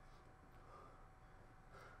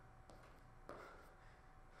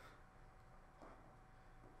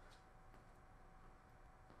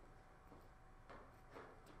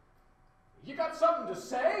 You got something to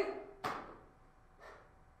say?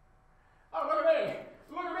 Oh, look at me!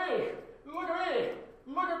 Look at me! Look at me!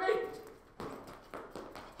 Look at me!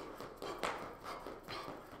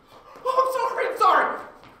 Oh, I'm sorry! I'm sorry!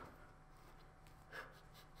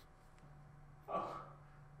 Oh,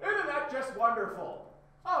 isn't that just wonderful?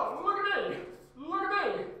 Oh, look at me! Look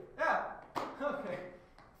at me! Yeah. Okay.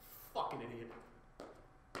 Fucking idiot.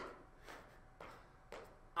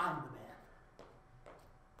 I'm the man.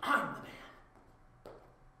 I'm the man.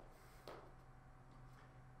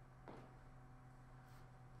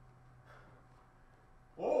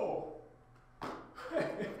 Oh.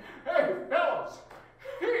 Hey, fellas.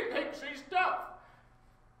 He thinks he's tough.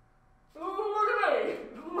 Look at me.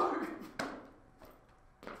 Look.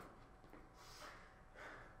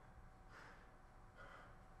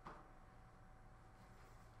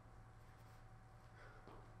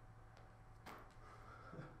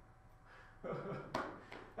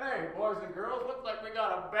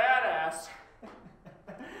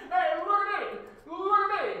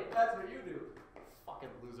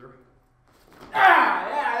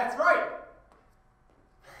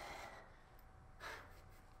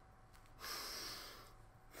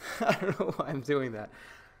 don't know why I'm doing that.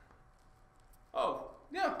 Oh,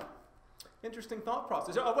 yeah. Interesting thought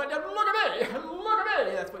process. Oh, wait, look at me! Look at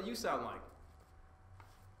me! That's what you sound like.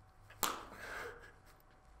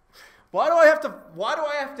 Why do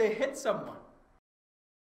I have to hit someone?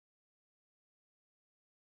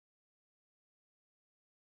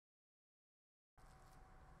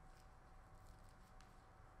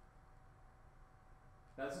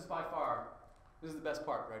 Now this is by far, this is the best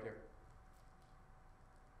part right here.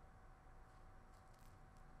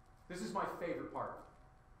 This is my favorite part.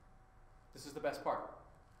 This is the best part.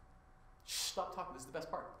 Shh, stop talking, this is the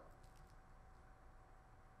best part.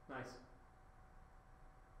 Nice.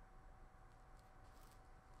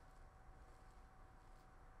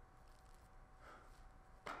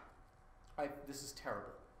 This is terrible.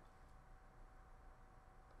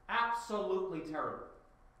 Absolutely terrible.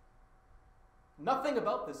 Nothing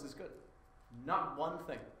about this is good. Not one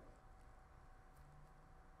thing.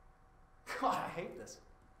 God, I hate this.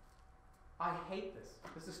 I hate this.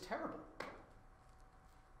 This is terrible.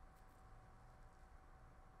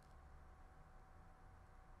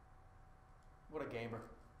 What a gamer.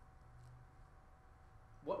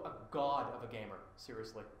 What a god of a gamer,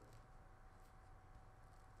 seriously.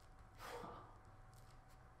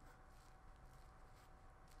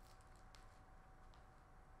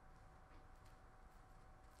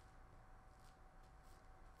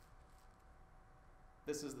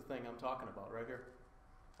 This is the thing I'm talking about right here.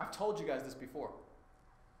 I've told you guys this before.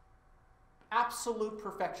 Absolute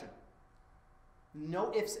perfection.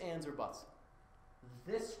 No ifs, ands, or buts.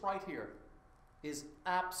 This right here is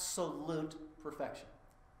absolute perfection.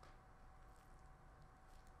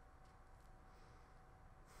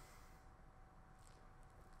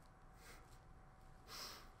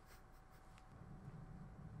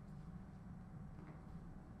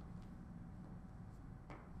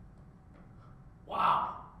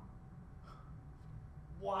 Wow.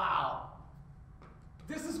 Wow.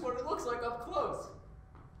 This is what it looks like up close.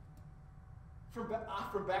 From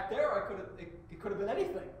back there, it could have been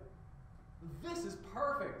anything. This is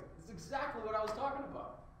perfect. This is exactly what I was talking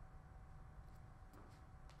about.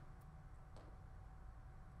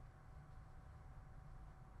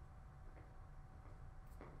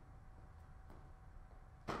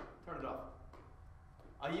 Turn it off.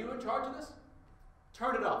 Are you in charge of this?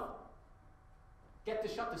 Turn it off.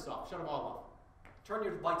 Shut this off. Shut them all off. Turn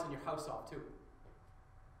your lights in your house off, too.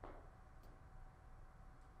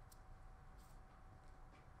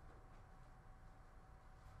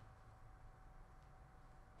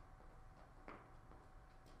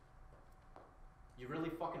 You really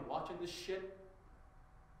fucking watching this shit?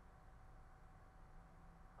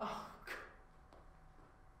 Oh,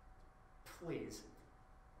 please.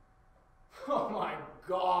 Oh my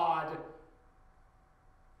god.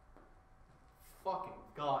 Fucking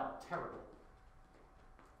god, terrible.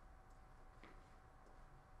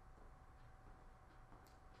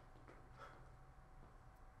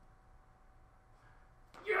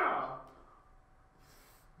 Yeah!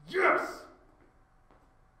 Yes!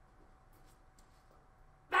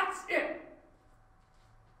 That's it!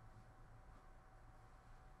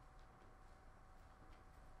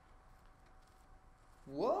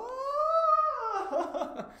 What?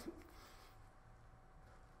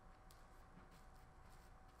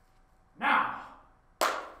 Now,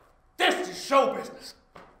 this is show business.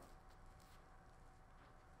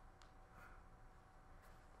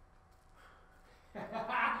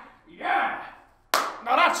 Yeah!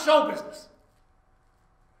 Now that's show business.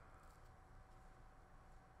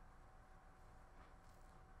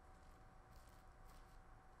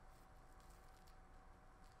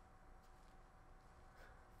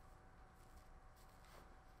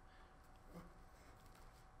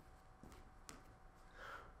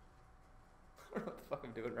 I don't know what the fuck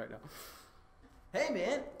I'm doing right now. Hey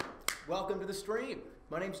man, welcome to the stream.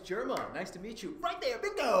 My name's Jerma. Nice to meet you. Right there,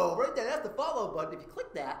 bingo! Right there, that's the follow button. If you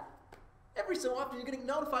click that, every so often you're getting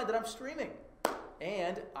notified that I'm streaming.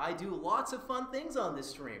 And I do lots of fun things on this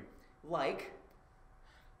stream. Like,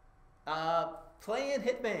 playing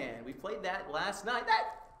Hitman. We played that last night.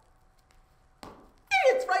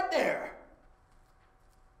 It's right there!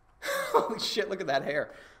 Holy shit, look at that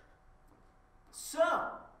hair. So,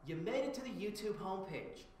 you made it to the YouTube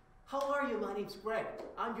homepage. How are you? My name's Greg.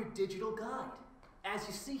 I'm your digital guide. As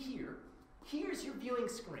you see here, here's your viewing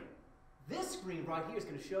screen. This screen right here is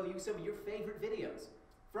going to show you some of your favorite videos.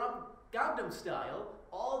 From Gangnam Style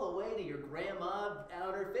all the way to your grandma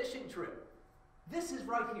on her fishing trip. This is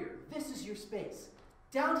right here. This is your space.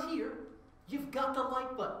 Down here, you've got the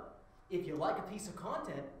like button. If you like a piece of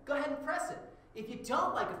content, go ahead and press it. If you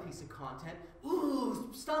don't like a piece of content,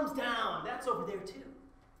 ooh, thumbs down. That's over there too.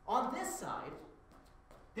 On this side,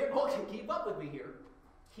 there, okay, keep up with me here.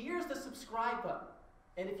 Here's the subscribe button.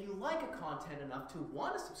 And if you like a content enough to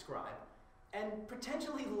want to subscribe and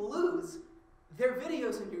potentially lose their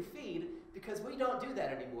videos in your feed, because we don't do that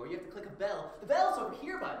anymore. You have to click a bell. The bell's over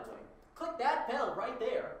here, by the way. Click that bell right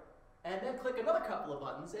there, and then click another couple of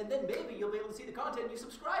buttons, and then maybe you'll be able to see the content you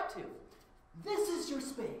subscribe to. This is your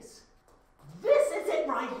space. This is it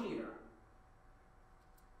right here.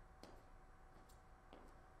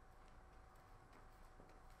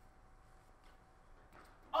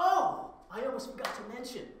 Oh, I almost forgot to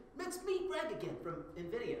mention. It's me, Greg, again from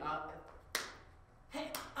NVIDIA. Hey,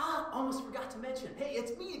 almost forgot to mention. Hey,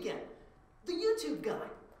 it's me again, the YouTube guy.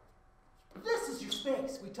 This is your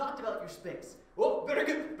space. We talked about your space. Well, better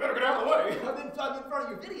get out of the way. I'm in front of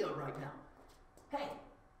your video right now. Hey,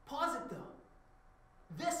 pause it though.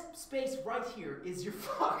 This space right here is your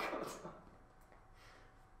fuck.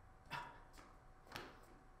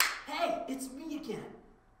 Hey, it's me again.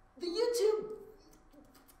 The YouTube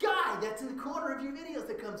guy that's in the corner of your videos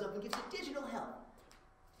that comes up and gives you digital help.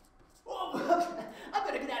 Oh, I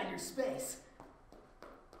better get out of your space.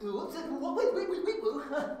 Oops, wait.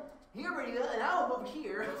 Here we go, now I'm over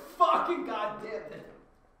here. Fucking goddamn it.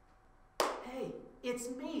 Hey, it's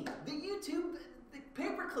me, the YouTube, the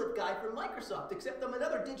paperclip guy from Microsoft, except I'm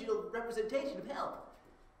another digital representation of help.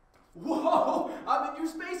 Whoa, I'm in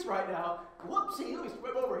your space right now. Whoopsie, let me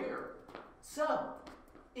swim over here. So,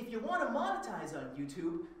 if you want to monetize on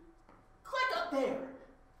YouTube, click up there.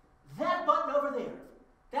 That button over there.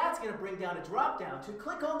 That's going to bring down a drop down to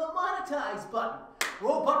click on the monetize button.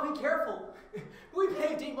 Oh, but be careful. We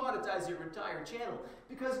may demonetize your entire channel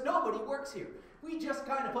because nobody works here. We just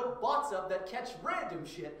kind of put bots up that catch random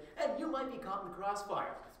shit, and you might be caught in the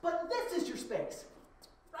crossfire. But this is your space,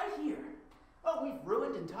 right here. Oh, we've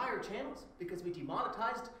ruined entire channels because we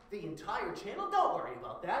demonetized the entire channel. Don't worry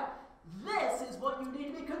about that. This is what you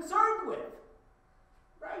need to be concerned with,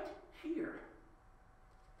 right here.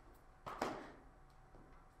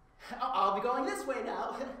 I'll be going this way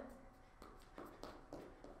now.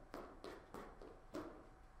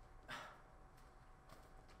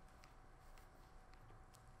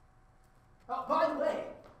 Oh, by the way,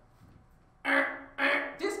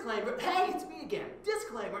 disclaimer, hey, it's me again.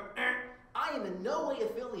 Disclaimer, I am in no way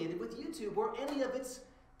affiliated with YouTube or any of its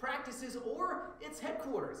practices or its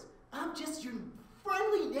headquarters. I'm just your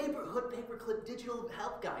friendly neighborhood paperclip digital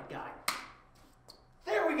help guide guy.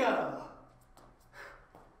 There we go.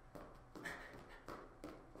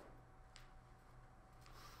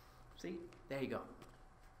 See, there you go.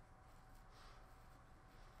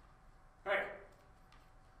 Hey,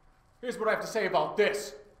 here's what I have to say about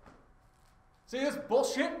this. See this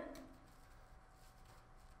bullshit?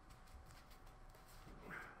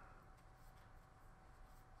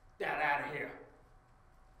 Get out of here.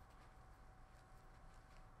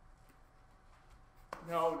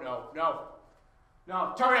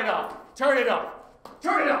 No, turn it off. Turn it off.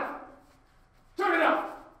 Turn it off. Turn it off.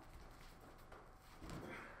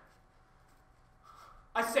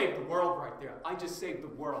 I saved the world right there. I just saved the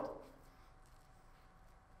world.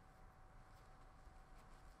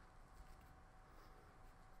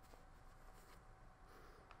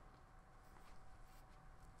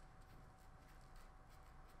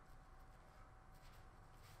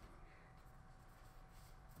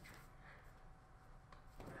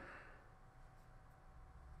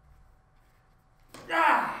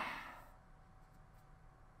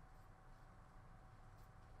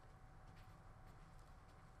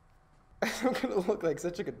 I'm gonna look like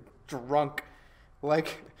such like a drunk.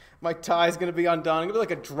 Like, my tie's gonna be undone. I'm gonna be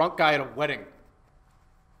like a drunk guy at a wedding.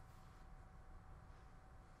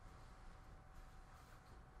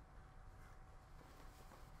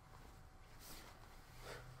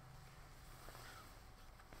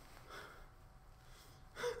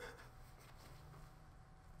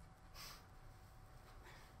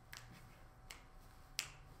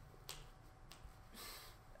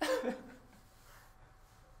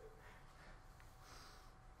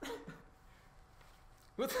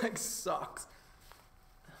 With like socks.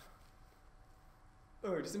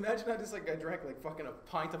 Oh, just imagine I drank like fucking a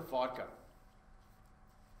pint of vodka.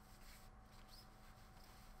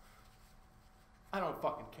 I don't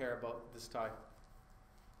fucking care about this tie.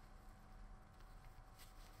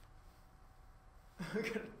 I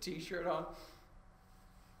got a t-shirt on.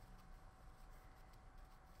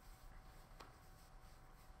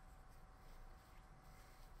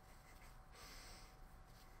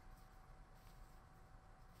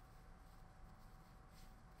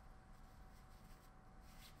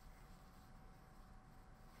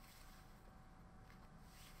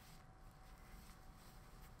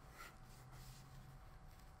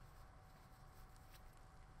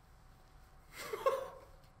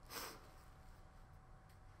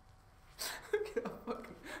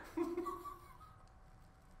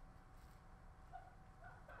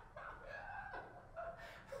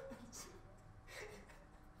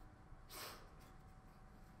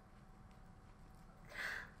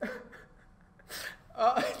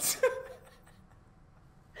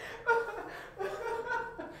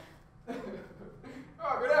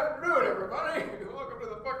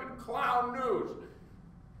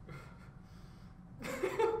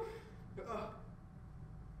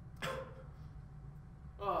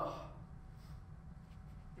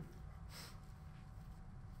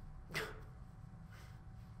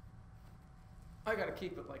 I gotta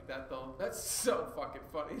keep it like that though. That's so fucking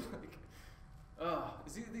funny. Like,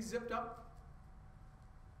 is these zipped up?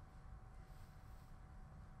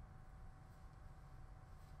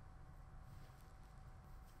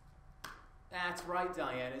 That's right,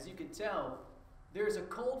 Diane. As you can tell, there's a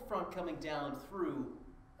cold front coming down through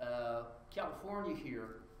California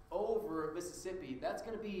here over Mississippi. That's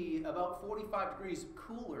going to be about 45 degrees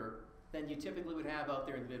cooler than you typically would have out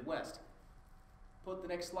there in the Midwest. Put the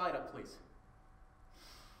next slide up, please.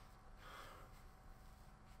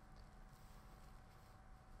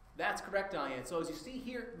 That's correct, Diane. So as you see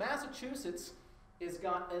here, Massachusetts has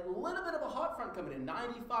got a little bit of a hot front coming in.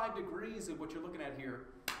 95 degrees of what you're looking at here.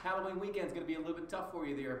 Halloween weekend's going to be a little bit tough for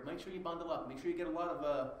you there. Make sure you bundle up. Make sure you get a lot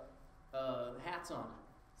of hats on.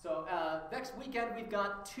 So next weekend we've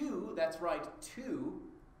got two. That's right, two.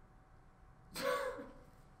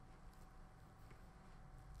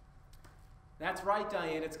 That's right,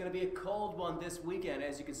 Diane. It's going to be a cold one this weekend.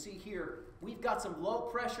 As you can see here, we've got some low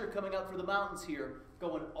pressure coming up through the mountains here,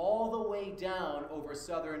 going all the way down over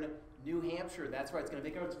southern New Hampshire. That's right. It's going to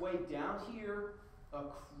make its way down here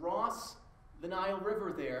across the Nile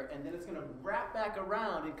River there, and then it's going to wrap back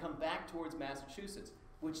around and come back towards Massachusetts,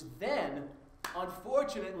 which then,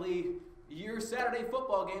 unfortunately, your Saturday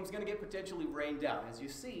football game is going to get potentially rained out. As you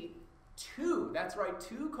see, two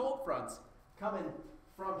cold fronts coming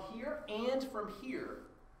from here and from here,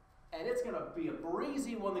 and it's going to be a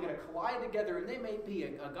breezy one. They're going to collide together, and they may be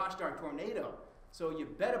a gosh darn tornado. So you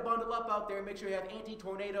better bundle up out there. Make sure you have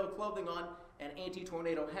anti-tornado clothing on and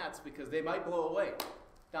anti-tornado hats because they might blow away.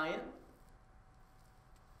 Diane?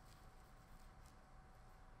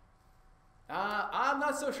 I'm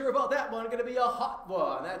not so sure about that one. It's going to be a hot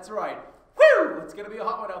one. That's right. Woo! It's going to be a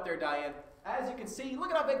hot one out there, Diane. As you can see,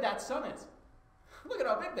 look at how big that sun is. Look at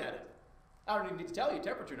how big that is. I don't even need to tell you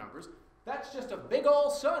temperature numbers. That's just a big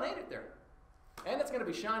old sun, ain't it there? And it's going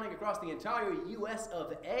to be shining across the entire U.S.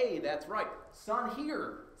 of A. That's right. Sun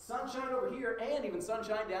here, sunshine over here, and even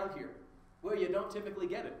sunshine down here, where you don't typically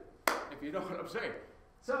get it, if you know what I'm saying.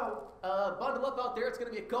 So, bundle up out there. It's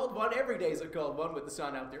going to be a cold one. Every day is a cold one with the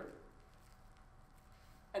sun out there.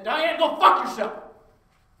 And Diane, go fuck yourself!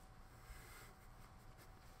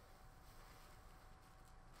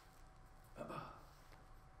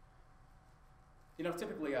 You know,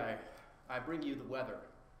 typically I bring you the weather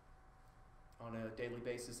on a daily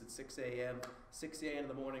basis at 6 a.m. 6 a.m. in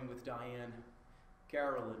the morning with Diane,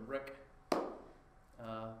 Carol, and Rick.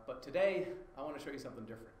 But today, I want to show you something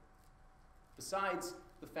different. Besides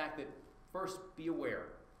the fact that, first, be aware,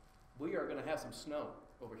 we are going to have some snow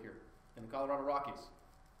over here in the Colorado Rockies,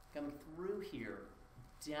 coming through here,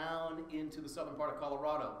 down into the southern part of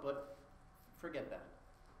Colorado. But forget that.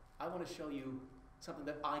 I want to show you something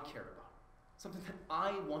that I care about. Something that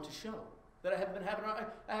I want to show, that I haven't been having,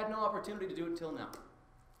 I had no opportunity to do it until now.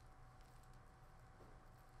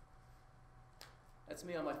 That's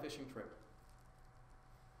me on my fishing trip.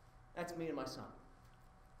 That's me and my son.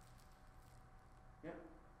 Yeah.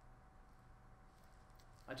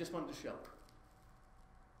 I just wanted to show.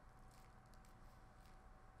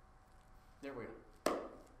 There we go.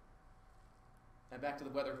 And back to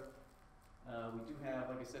the weather. We do have,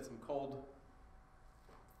 like I said, some cold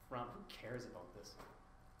front. Who cares about this?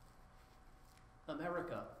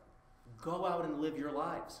 America, go out and live your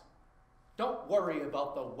lives. Don't worry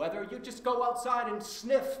about the weather. You just go outside and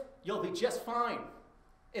sniff. You'll be just fine.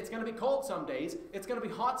 It's going to be cold some days. It's going to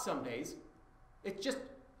be hot some days. It's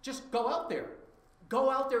just go out there. Go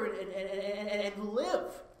out there and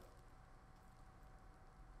live.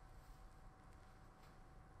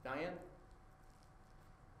 Diane?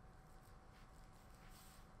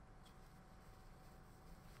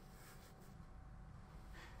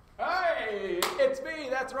 Hey, it's me.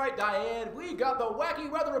 That's right, Diane. We got the wacky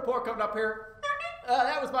weather report coming up here.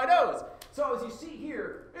 That was my nose. So as you see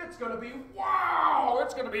here, it's going to be, wow,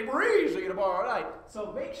 it's going to be breezy tomorrow night.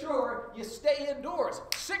 So make sure you stay indoors.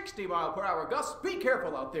 60 mile per hour gusts. Be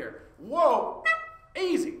careful out there. Whoa,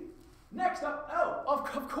 easy. Next up,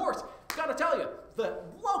 of course, got to tell you, the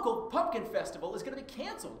local pumpkin festival is going to be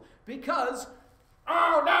canceled because,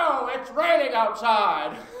 oh no, it's raining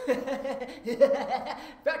outside.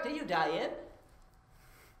 Back to you, Diane.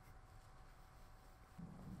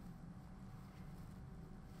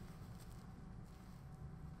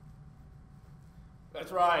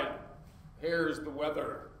 That's right. Here's the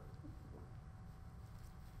weather.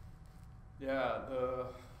 Yeah, the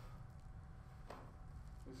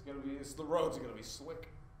roads are gonna be slick.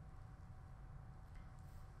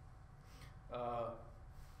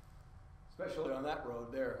 Especially on that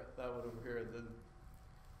road there, that one over here. Then,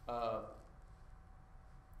 I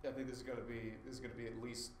think this is gonna be at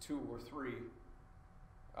least 2 or 3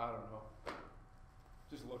 I don't know.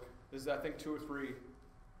 Just look. There's, I think, 2 or 3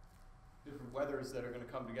 different weathers that are going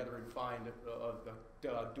to come together and find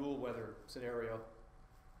a dual weather scenario.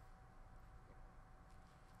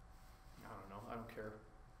 I don't know. I don't care.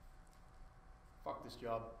 Fuck this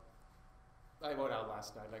job. I went out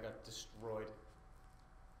last night and I got destroyed.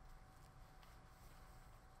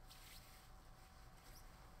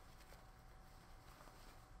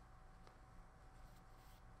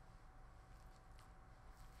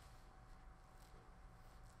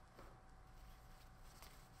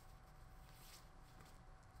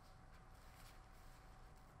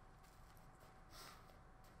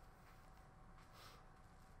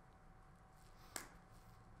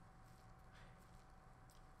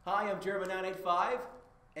 Hi, I'm Jerma985,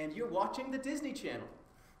 and you're watching the Disney Channel.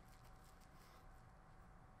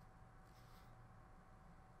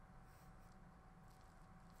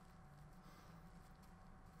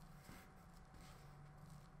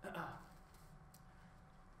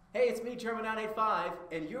 Hey, it's me, Jerma985,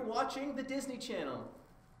 and you're watching the Disney Channel.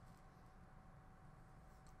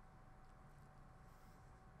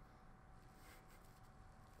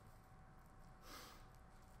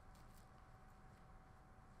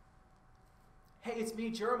 Hey, it's me,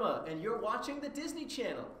 Jerma, and you're watching the Disney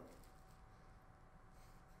Channel.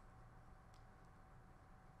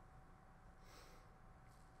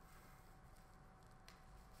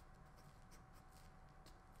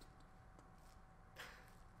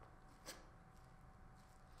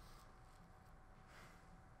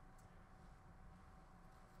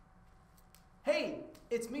 Hey,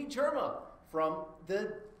 it's me, Jerma, from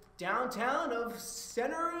the downtown of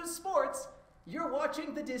Center Sports. You're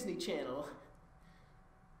watching the Disney Channel.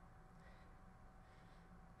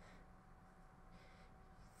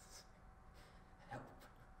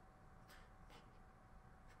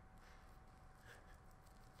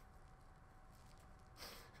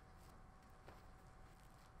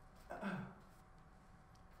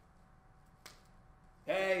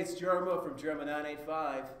 Hey, it's Jerma from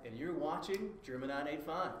Jerma985, and you're watching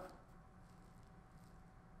Jerma985.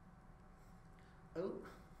 Oh.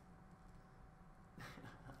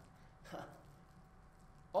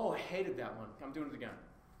 Oh, I hated that one. I'm doing it again.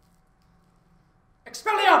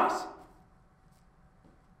 Expelliarmus!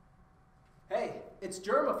 Hey, it's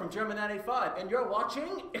Jerma from Jerma985, and you're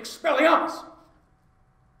watching Expelliarmus!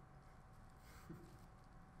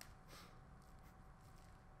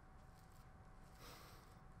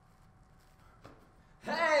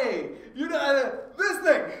 Hey, you know this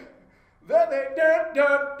thing. That thing. Da,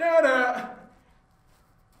 da, da, da.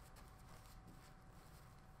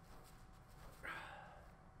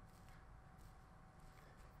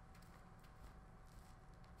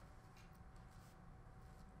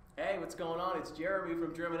 Hey, what's going on? It's Jeremy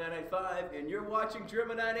from Jerma985, and you're watching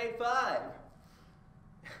Jerma985.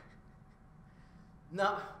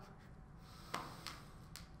 No.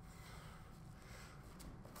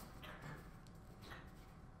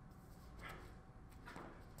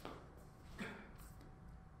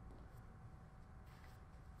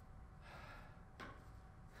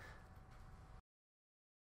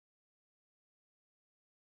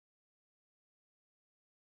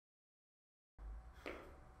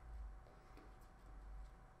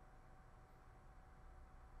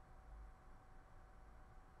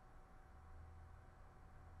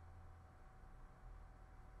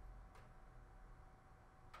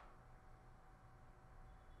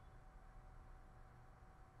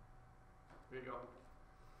 There you go.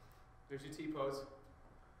 There's your T-pose.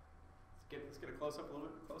 Let's get a close-up a little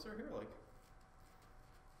bit closer here, like.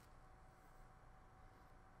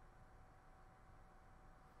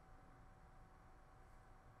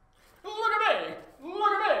 Look at me!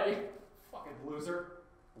 Look at me! Fucking loser.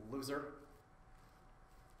 Loser.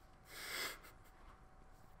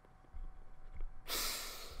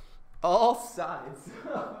 All sides.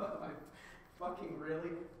 Fucking really?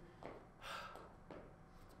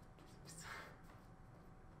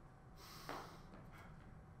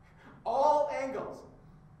 All angles.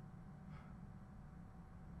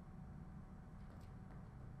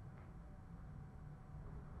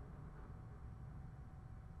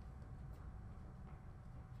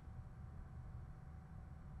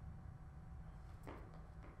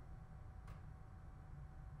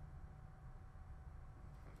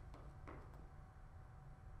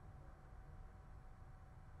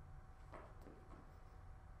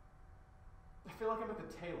 I feel like I'm at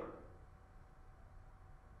the tailor.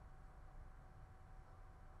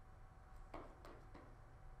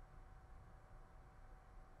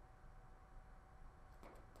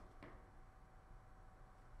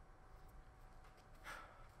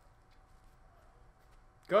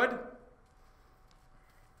 Good?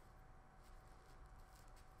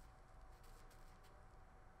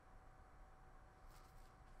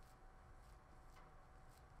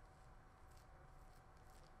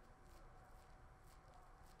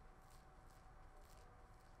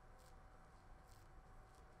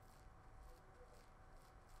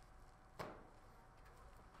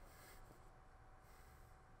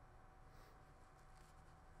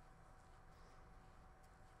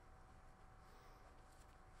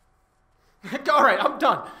 All right, I'm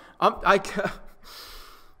done.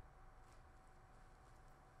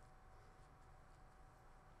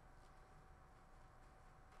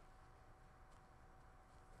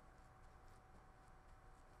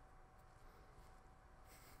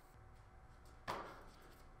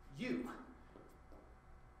 You.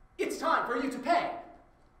 It's time for you to pay.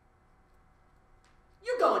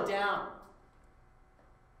 You're going down.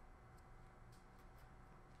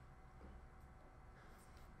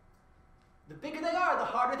 The bigger they are, the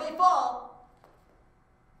harder they fall.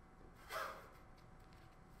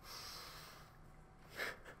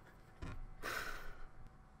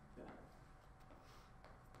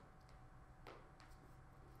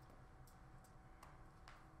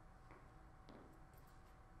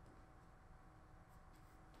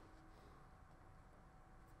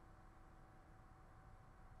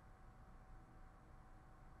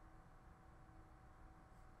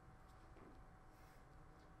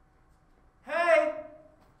 Hey!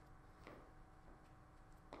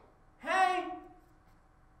 Hey!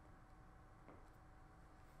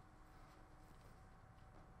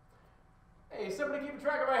 Hey, somebody keeping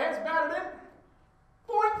track of my heads batted in?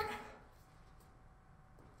 Boink!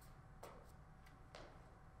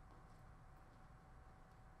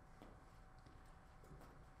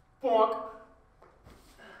 Bonk!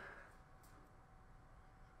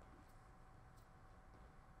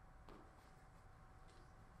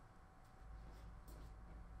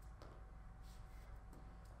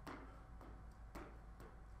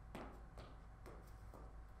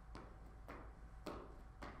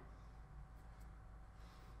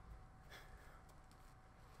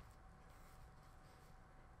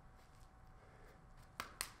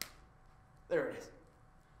 There it is.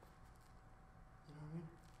 You know what I mean?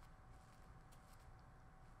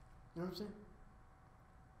 You know what I'm saying?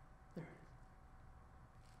 There it is.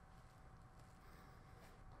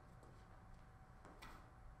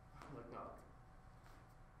 Look, no.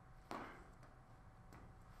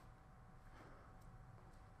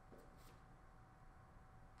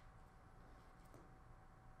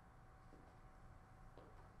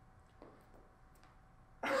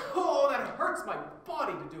 Oh, that hurts my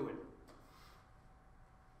body to do it.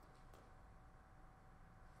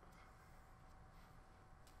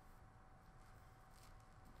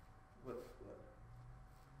 What?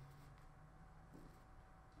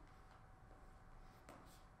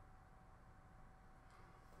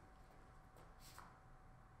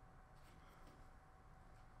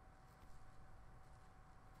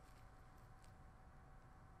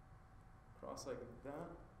 Cross like that.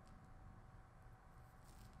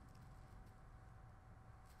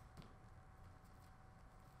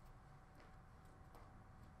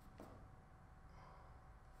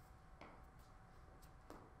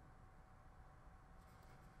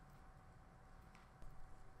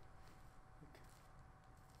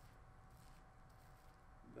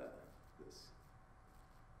 This.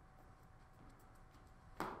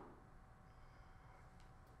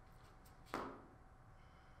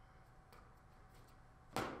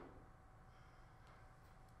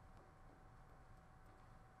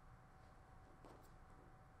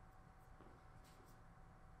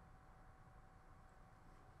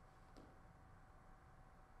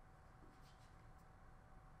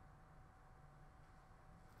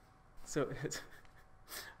 So it's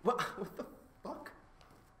what the fuck?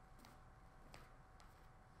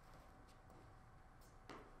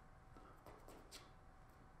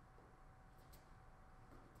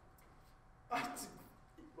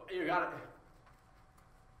 You got it.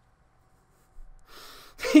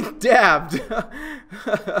 He dabbed.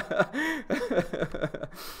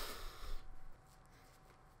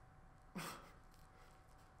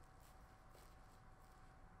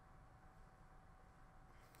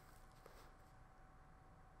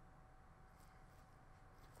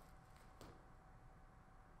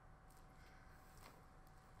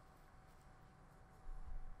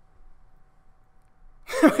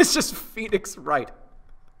 It's just Phoenix Wright.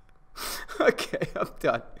 Okay, I'm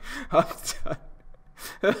done. I'm done.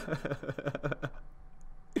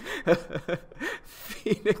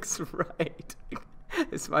 Phoenix Wright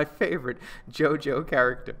is my favorite JoJo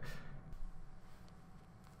character.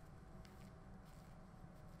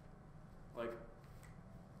 Like,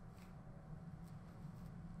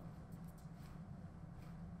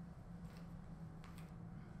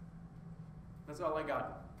 that's all I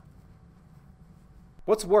got.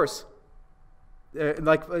 What's worse?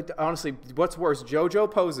 Honestly, what's worse,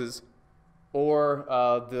 JoJo poses or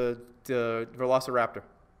the Velociraptor?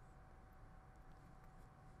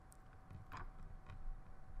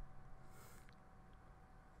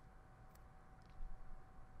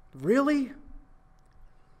 Really?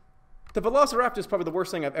 The Velociraptor is probably the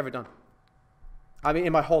worst thing I've ever done. I mean,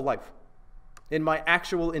 in my whole life. In my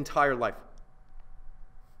actual entire life.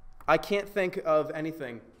 I can't think of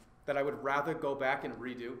anything that I would rather go back and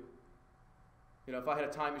redo. You know, if I had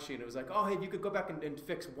a time machine, it was like, oh, hey, if you could go back and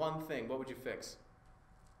fix one thing, what would you fix?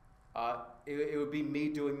 It would be me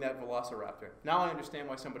doing that Velociraptor. Now I understand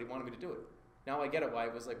why somebody wanted me to do it. Now I get it, why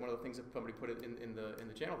it was like one of the things that somebody put it in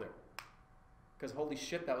the channel there. Because holy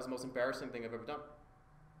shit, that was the most embarrassing thing I've ever done.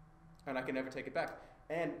 And I can never take it back.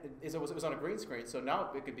 And it was on a green screen, so now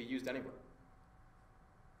it could be used anywhere.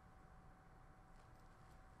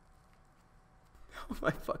 Oh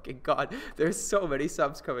my fucking god, there's so many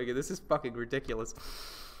subs coming in, this is fucking ridiculous.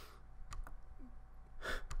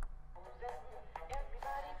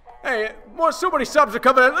 Hey, so many subs are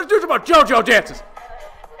coming in, let's do some more JoJo dances!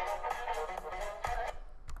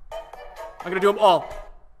 I'm gonna do them all.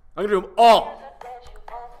 I'm gonna do them all.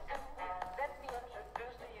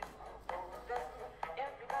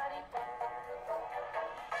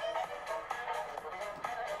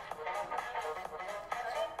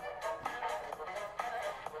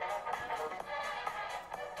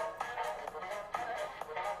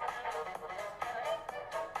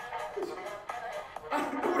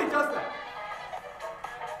 Nobody does that.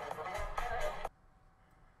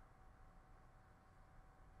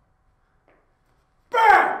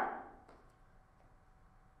 Bang!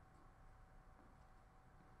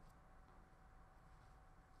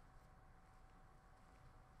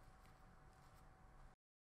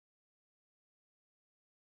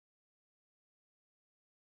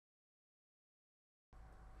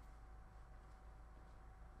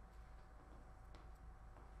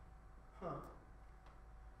 Huh.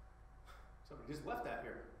 Somebody just left that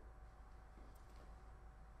here.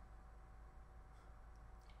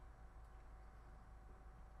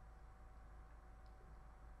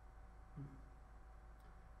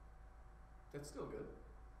 That's still good.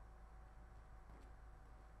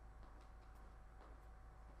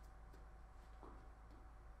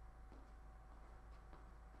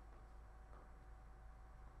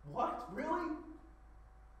 What? Really?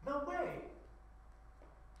 No way.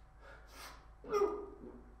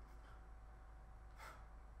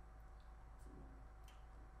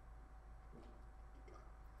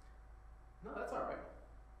 No, that's all right.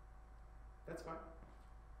 That's fine.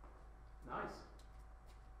 Nice.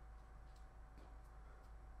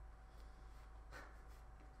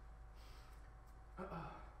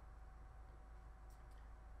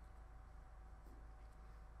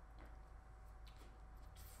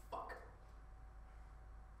 Fuck.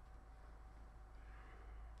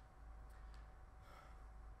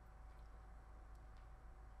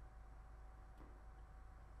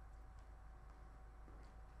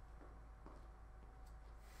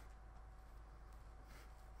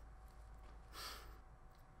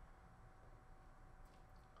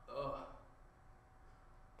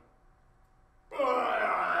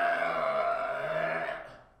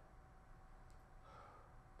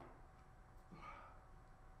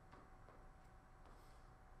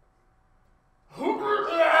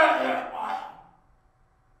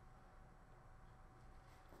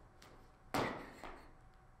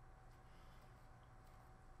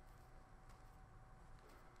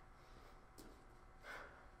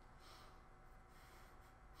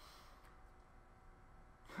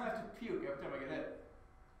 I have to puke every time I get hit.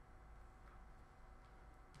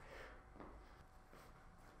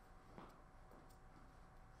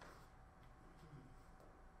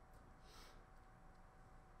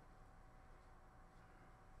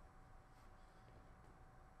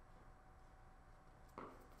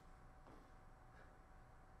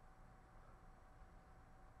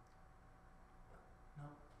 No.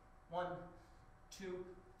 1, 2,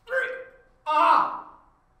 3. Ah!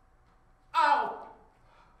 Ow!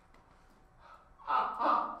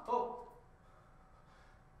 Oh.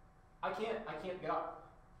 I can't get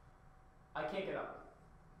up. I can't get up.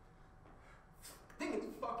 The thing is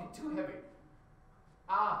fucking too heavy.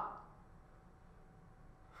 Ah.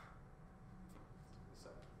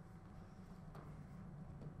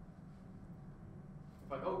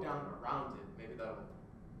 If I go down around it, maybe that'll...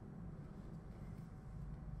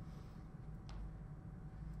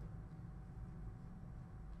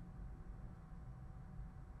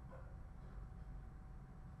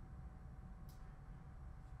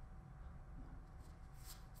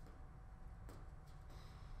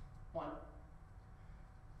 One.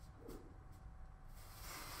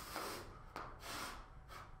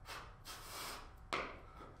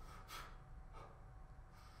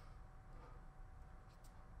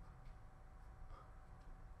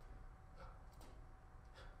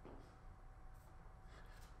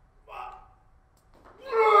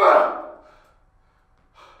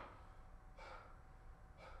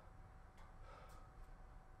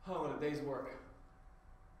 work.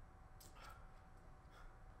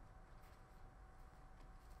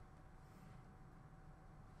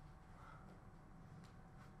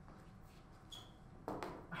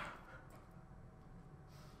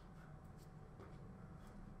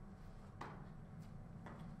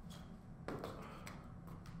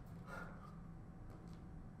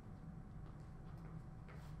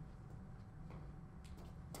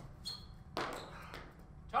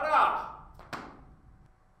 Ta-da!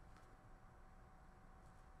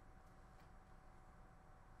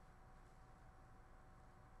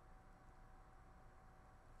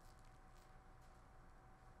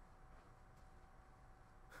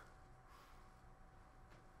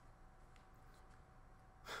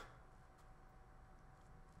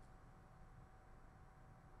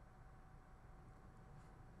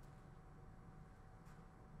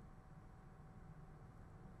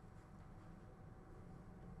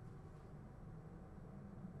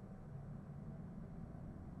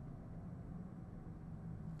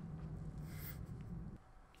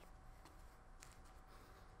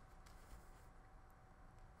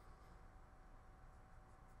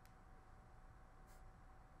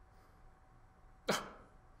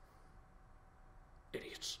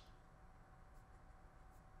 Idiots.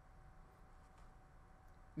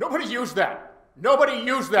 Nobody use that. Nobody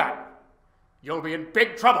use that. You'll be in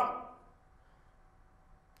big trouble.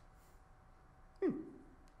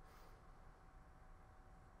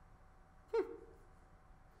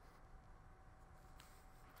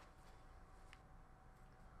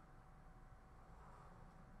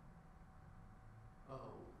 Oh.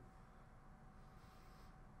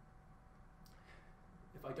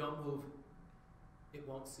 If I don't move, it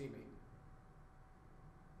won't see me.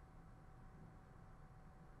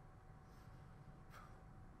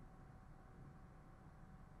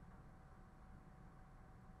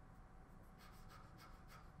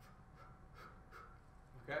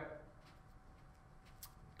 Okay.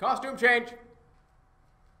 Costume change.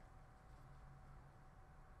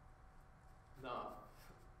 No.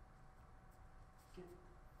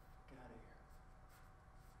 Get out of here.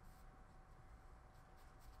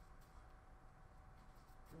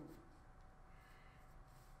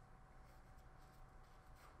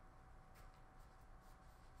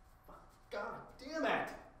 God damn it!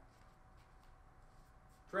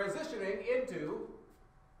 Transitioning into...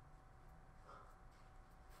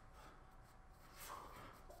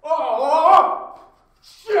 Oh!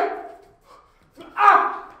 Shit!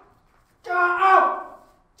 Ah! Ow!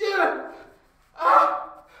 Damn it!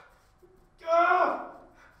 Ah! Ah!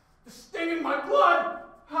 The sting in my blood!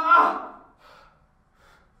 Ah!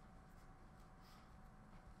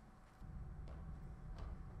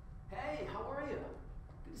 Hey, how are you?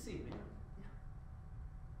 Good to see you, man. Yeah.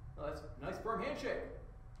 Oh, that's a nice firm handshake.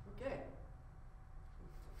 Okay.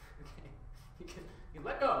 Okay. You can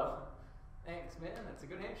let go. Thanks, man. That's a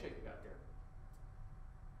good handshake you got there.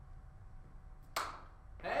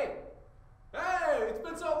 Hey! Hey! It's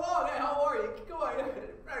been so long! Hey, how are you? Go on.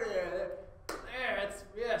 Right there. There, it's,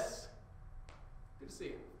 yes. Good to see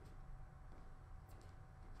you.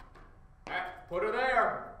 Alright, put her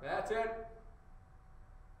there. That's it.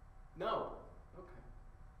 No. Okay.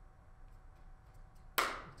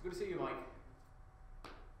 It's good to see you, Mike.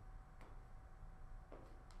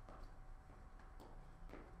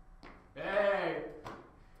 Hey!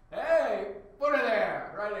 Hey! Put her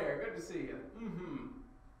there! Right there. Good to see you. Mm-hmm.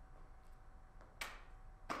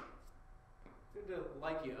 Good to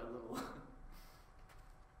like you a little.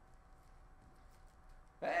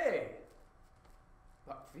 Hey!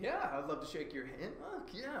 Yeah, I'd love to shake your hand. Fuck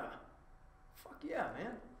yeah. Fuck yeah,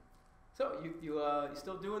 man. So, you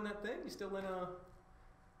still doing that thing? You still in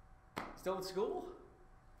still in school?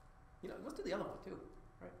 You know, let's do the other one too,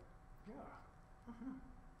 right? Yeah. Mm-hmm.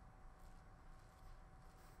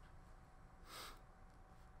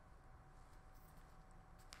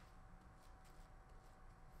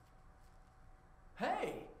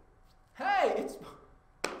 Hey! Hey, it's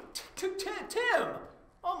Tim!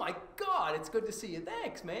 Oh my God, it's good to see you.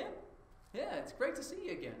 Thanks, man. Yeah, it's great to see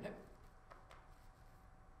you again.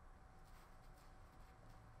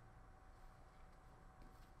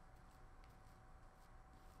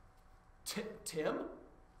 Tim?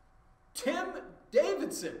 Tim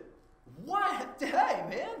Davidson! What? Hey,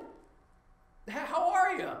 man! How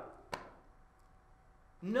are you?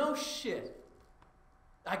 No shit.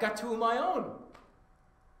 I got two of my own.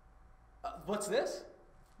 What's this?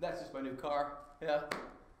 That's just my new car. Yeah.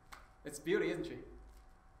 It's beauty, isn't she?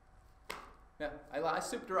 Yeah, I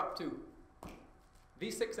souped her up too.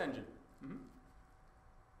 V6 engine. Mm-hmm.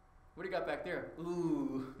 What do you got back there?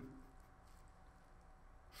 Ooh.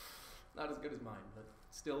 Not as good as mine, but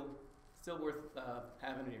still Still worth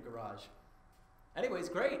having in your garage. Anyways,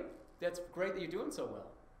 great. That's great that you're doing so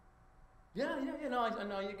well. Yeah. No, I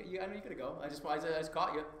know you gotta go. I just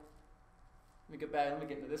caught you. Let me get back. Let me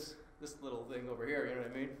get into this little thing over here. You know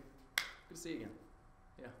what I mean? Good to see you again.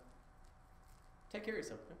 Yeah. Take care of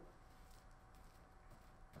yourself. Okay?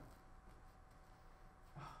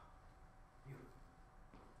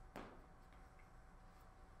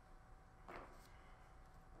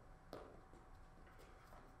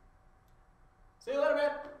 See you later,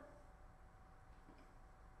 man.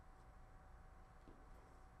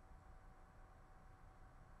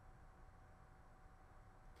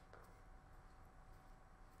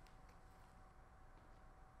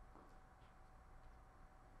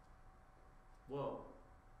 Whoa.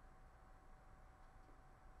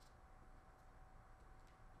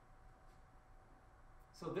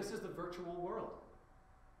 So this is the virtual world.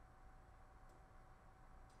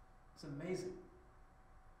 It's amazing.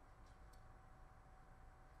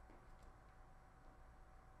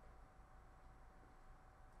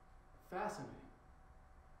 Fascinating.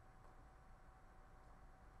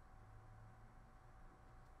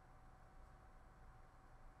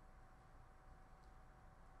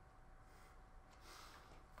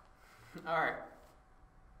 All right.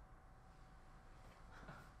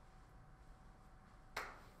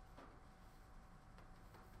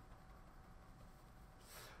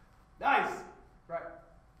 Nice. Right.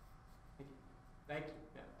 Thank you. Thank you.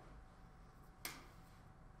 Yeah.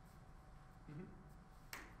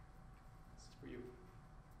 This is for you.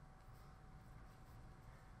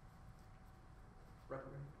 Right.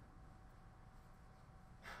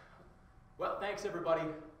 Well, thanks everybody.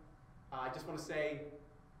 I just want to say,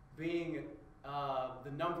 being the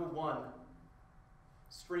 #1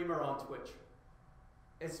 streamer on Twitch,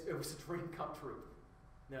 it was a dream come true.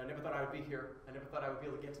 No, I never thought I would be here. I never thought I would be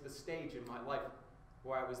able to get to this stage in my life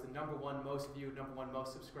where I was the #1 most viewed, #1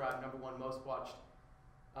 most subscribed, #1 most watched.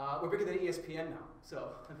 We're bigger than ESPN now,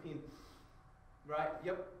 so I mean, right?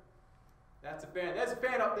 Yep. That's a fan. That's a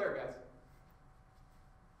fan up there, guys.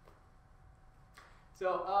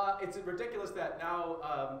 So it's ridiculous that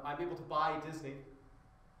now I'm able to buy Disney,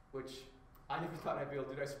 which I never thought I'd be able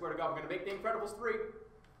to do. I swear to God, we're going to make The Incredibles 3.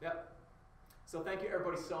 Yep. So thank you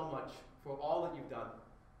everybody so much for all that you've done.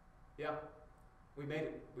 Yeah, we made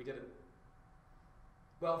it. We did it.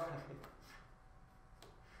 Well,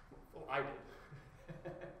 well I did.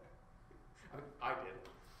 I did.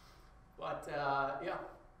 But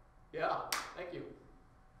yeah, thank you.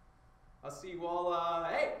 I'll see you all,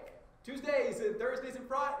 hey, Tuesdays and Thursdays and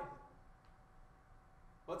Fridays.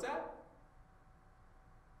 What's that?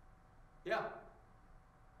 Yeah.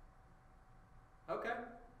 Okay.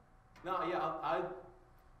 No, yeah,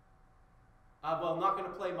 well, I'm not going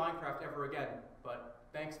to play Minecraft ever again, but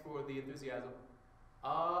thanks for the enthusiasm.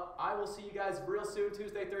 I will see you guys real soon,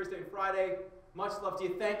 Tuesday, Thursday, and Friday. Much love to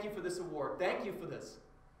you. Thank you for this award. Thank you for this.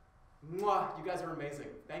 Mwah, you guys are amazing.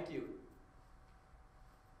 Thank you.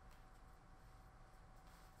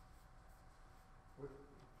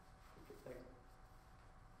 Thanks.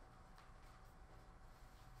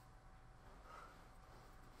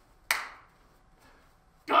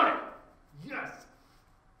 Got it! Yes!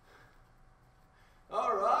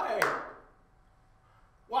 All right.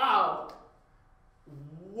 Wow.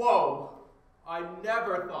 Whoa. I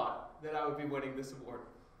never thought that I would be winning this award.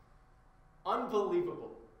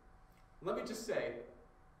 Unbelievable. Let me just say,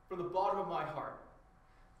 from the bottom of my heart,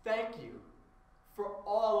 thank you for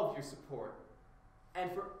all of your support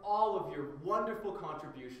and for all of your wonderful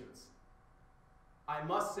contributions. I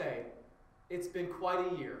must say, it's been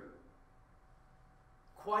quite a year.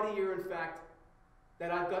 Quite a year, in fact,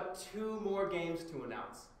 that I've got 2 more games to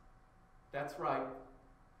announce. That's right,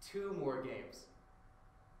 2 more games.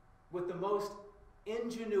 With the most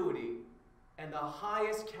ingenuity and the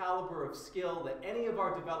highest caliber of skill that any of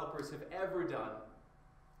our developers have ever done,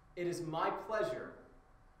 it is my pleasure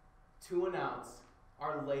to announce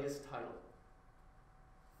our latest title.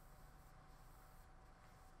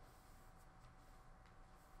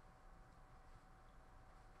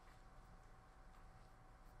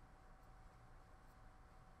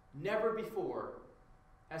 Never before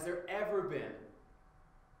has there ever been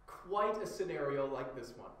quite a scenario like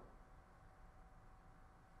this one.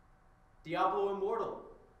 Diablo Immortal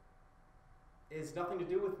is nothing to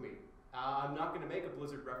do with me. I'm not going to make a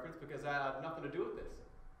Blizzard reference because I have nothing to do with this.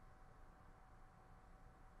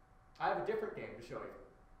 I have a different game to show you.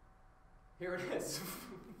 Here it is.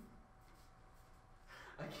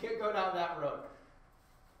 I can't go down that road.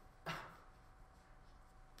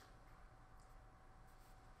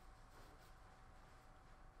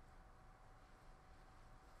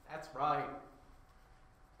 That's right.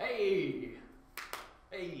 Hey!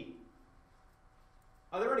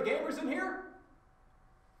 Are there any gamers in here?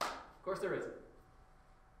 Of course there is.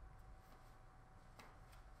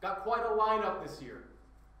 Got quite a lineup this year.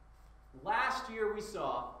 Last year we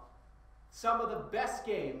saw some of the best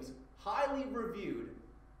games, highly reviewed,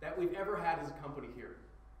 that we've ever had as a company here.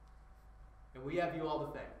 And we have you all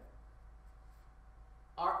to thank.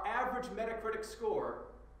 Our average Metacritic score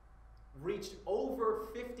reached over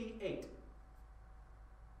 58.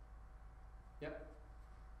 Yep.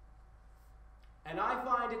 And I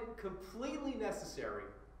find it completely necessary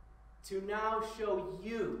to now show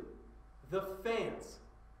you, the fans,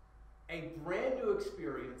 a brand new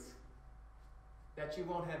experience that you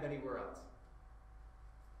won't have anywhere else.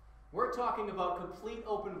 We're talking about complete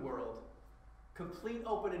open world, complete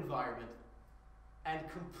open environment, and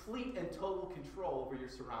complete and total control over your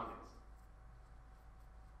surroundings.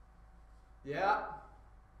 Yeah,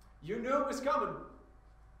 you knew it was coming,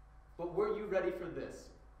 but were you ready for this?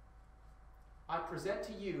 I present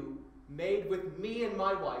to you, made with me and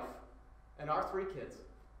my wife and our 3 kids,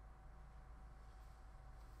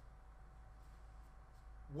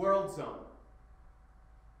 World Zone.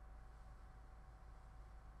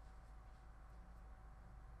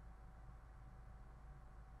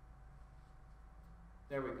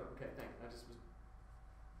 There we go. Okay, thanks.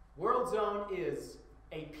 World Zone is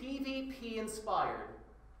a PvP-inspired,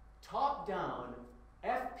 top-down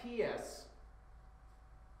FPS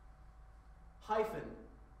hyphen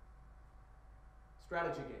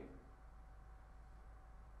strategy game.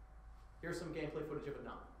 Here's some gameplay footage of it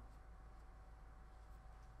now.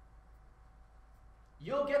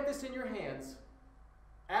 You'll get this in your hands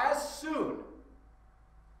as soon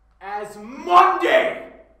as Monday!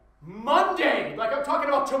 Monday! Like I'm talking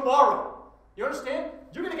about tomorrow. You understand?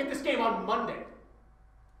 You're going to get this game on Monday.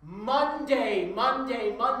 Monday,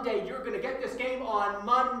 Monday, Monday. You're going to get this game on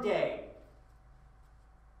Monday.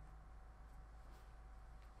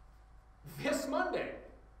 This Monday.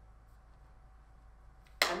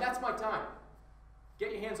 And that's my time.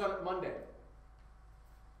 Get your hands on it Monday.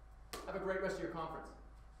 Have a great rest of your conference.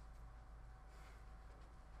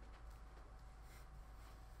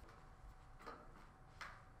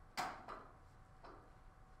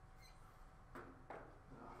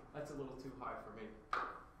 That's a little too high for me.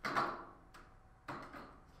 There we go.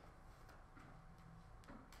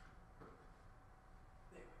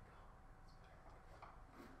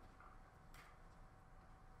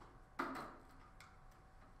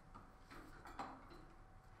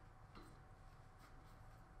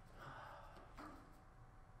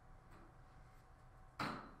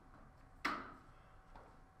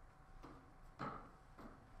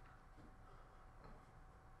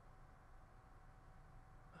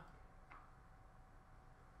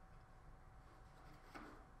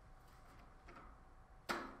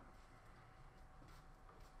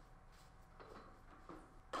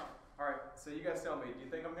 Alright, so you guys tell me, do you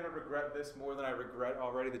think I'm going to regret this more than I regret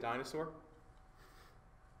already the dinosaur?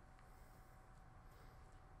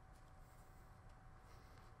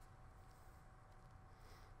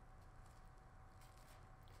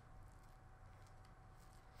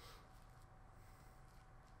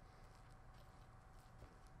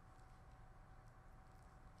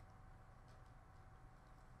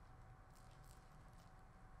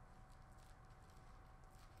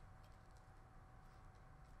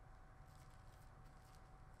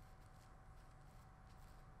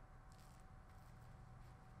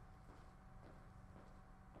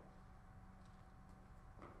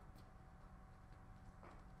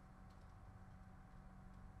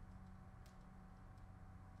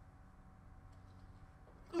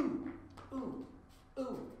 Ooh, ooh,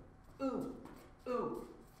 ooh, ooh,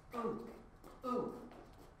 ooh, ooh.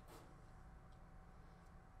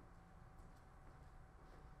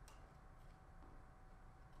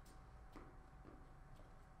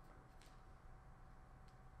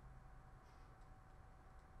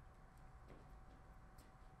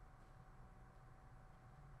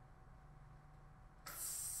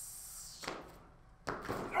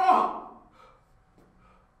 Oh!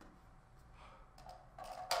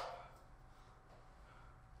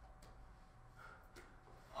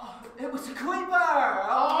 It was a creeper!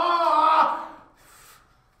 Oh!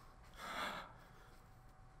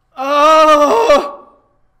 Oh!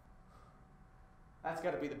 That's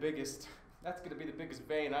got to be the biggest. That's going to be the biggest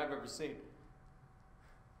vein I've ever seen.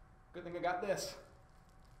 Good thing I got this.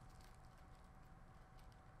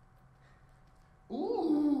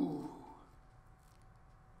 Ooh!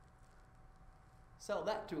 Sell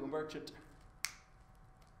that to a merchant.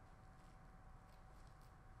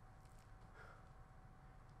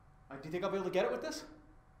 Do you think I'll be able to get it with this?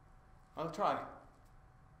 I'll try.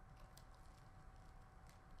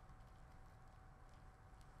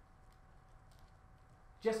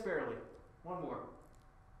 Just barely. One more.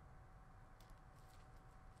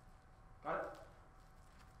 Got it?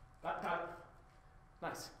 Got it.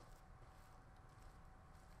 Nice.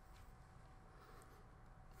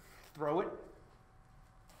 Throw it.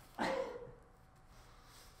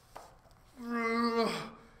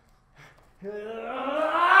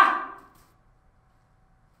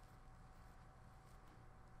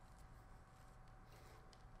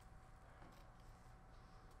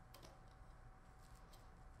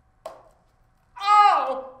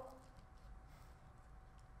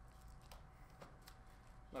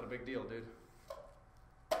 Not a big deal, dude.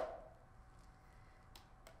 I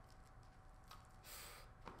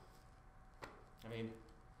mean,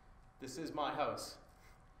 this is my house,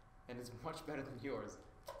 and it's much better than yours.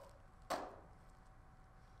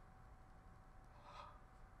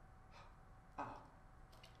 Ow.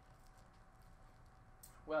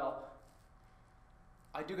 Well,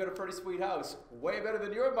 I do got a pretty sweet house. Way better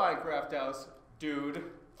than your Minecraft house, dude.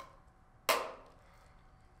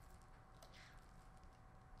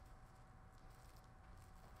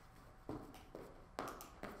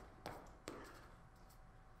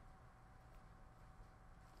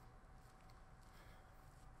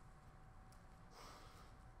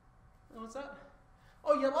 What's that?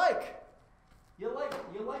 Oh, you like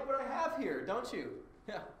what I have here, don't you?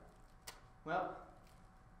 Yeah. Well,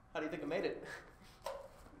 how do you think I made it?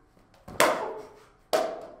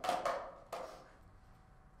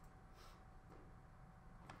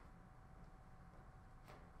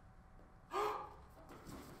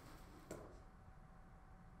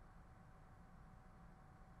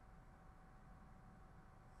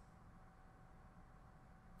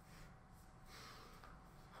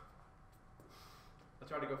 I'll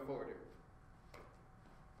try to go forward here.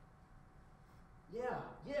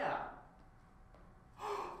 Yeah.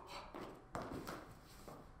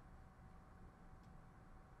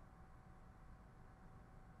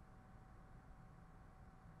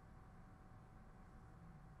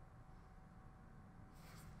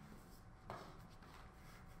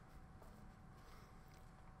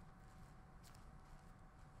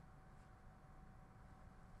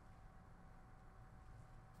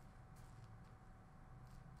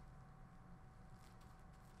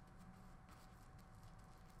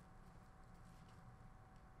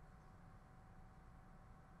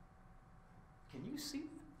 Can you see?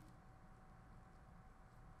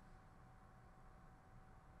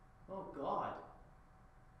 Oh God.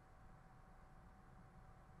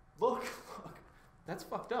 Look. That's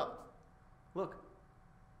fucked up. Look.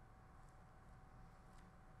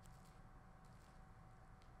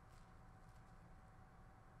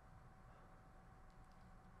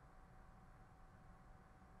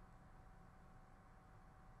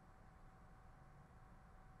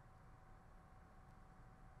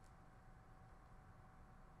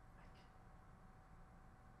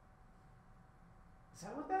 Is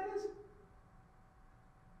that what that is?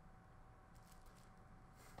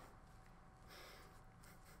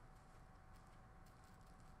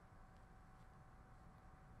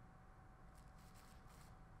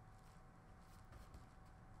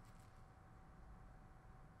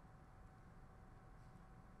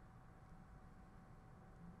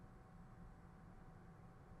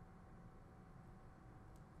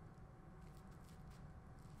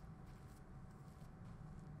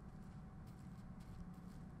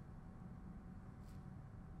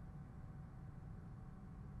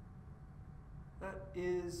 That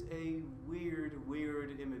is a weird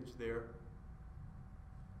image there.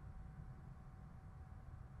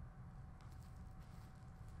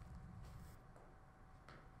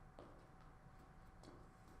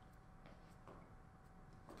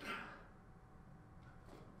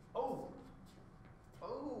 Oh!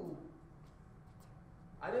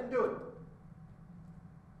 I didn't do it.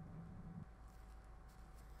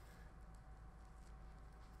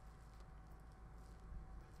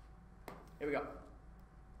 Here we go.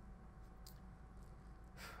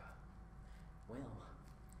 Well,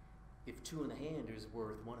 if 2 in the hand is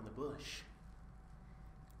worth 1 in the bush,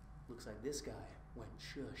 looks like this guy went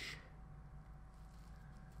shush.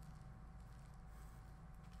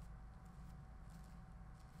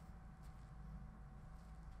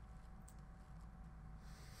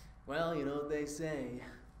 Well, you know what they say,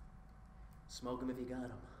 smoke 'em if you got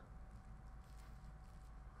 'em.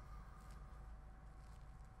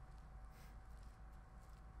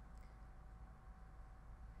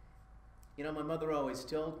 You know, my mother always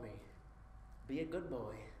told me, be a good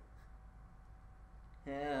boy.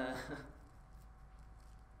 Yeah.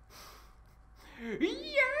 Yeah!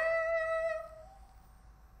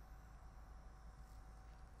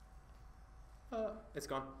 It's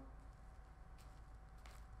gone.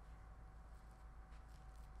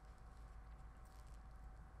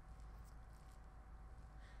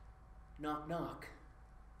 Knock, knock.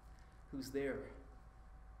 Who's there?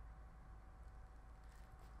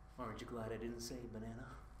 Aren't you glad I didn't say banana?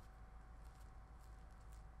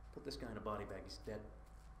 Put this guy in a body bag, he's dead.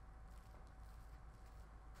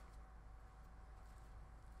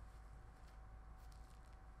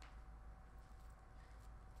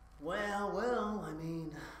 Well, I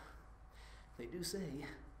mean, they do say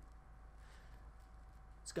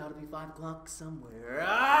it's gotta be 5 o'clock somewhere.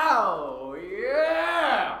 Ow!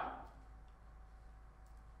 Yeah!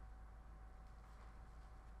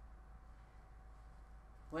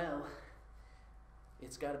 Well,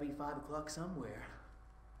 it's gotta be 5 o'clock somewhere,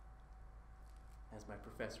 as my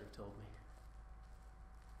professor told me.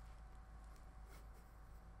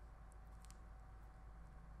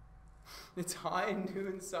 It's high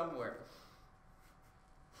noon somewhere.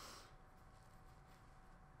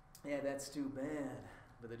 Yeah, that's too bad,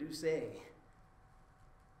 but they do say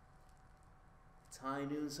it's high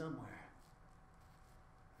noon somewhere.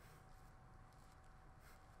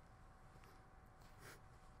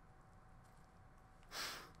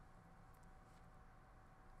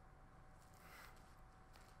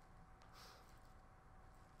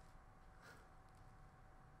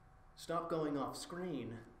 Stop going off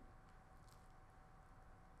screen.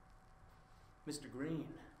 Mr. Green.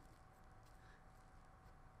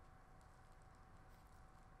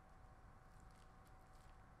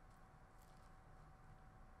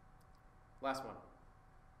 Last one.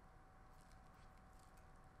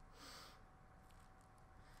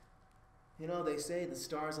 You know, they say the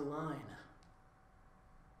stars align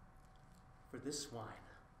for this swine.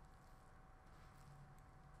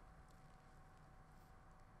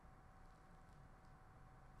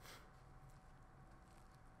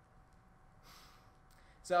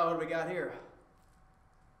 So what do we got here?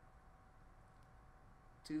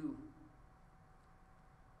 2.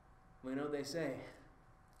 Well, you know what they say,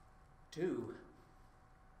 2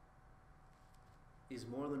 is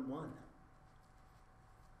more than 1.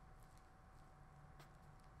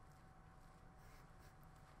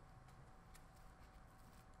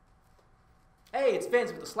 Hey, it's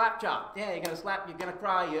Vince with the slap chop. Yeah, you're gonna slap, you're gonna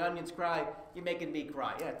cry, your onions cry, you're making me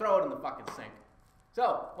cry. Yeah, throw it in the fucking sink.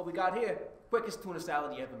 So, what we got here, quickest tuna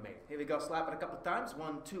salad you ever made. Here we go, slap it a couple of times.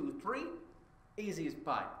 1, 2, 3. Easy as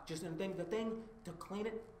pie. Just the thing to clean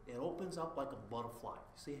it, it opens up like a butterfly.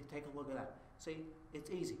 See, take a look at that. See, it's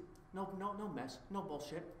easy. No mess, no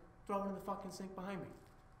bullshit. Throw it in the fucking sink behind me.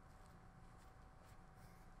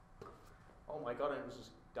 Oh my god, I almost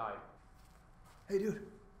just died. Hey, dude.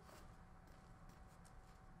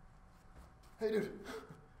 Hey, dude.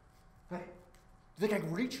 Hey, do you think I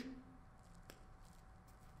can reach?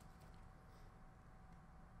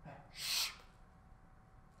 Hey, shh.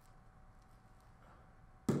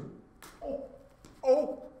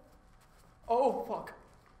 Oh, fuck.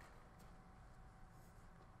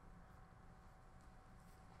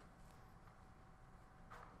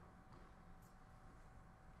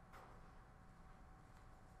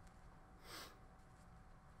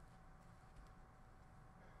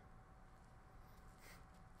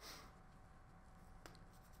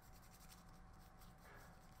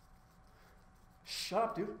 Shut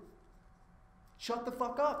up, dude. Shut the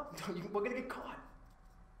fuck up. We're gonna get caught.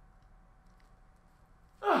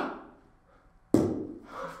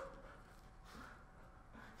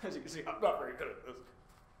 As you can see, I'm not very good at this.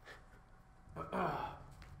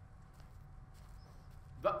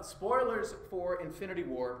 Spoilers for Infinity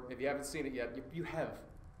War. If you haven't seen it yet, you have.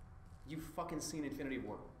 You've fucking seen Infinity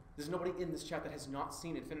War. There's nobody in this chat that has not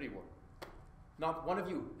seen Infinity War. Not one of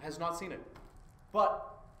you has not seen it. But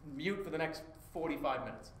mute for the next 45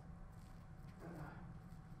 minutes.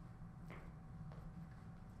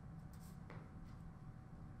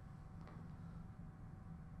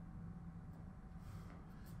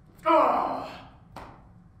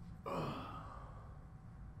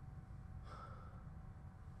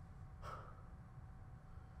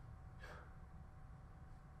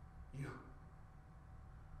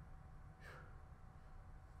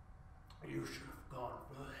 You should have gone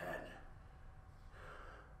for the head.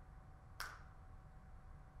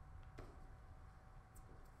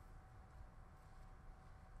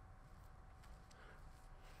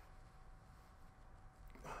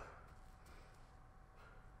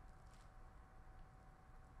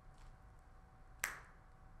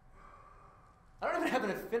 I don't even have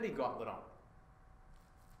an Infinity Gauntlet on.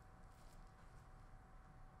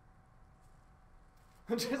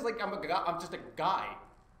 I'm just like, I'm just a guy.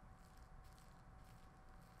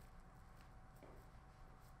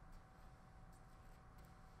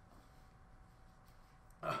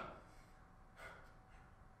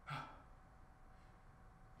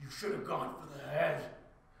 You should have gone for the head.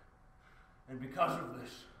 And because of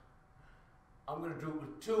this, I'm gonna do it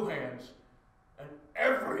with 2 hands, and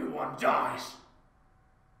everyone dies.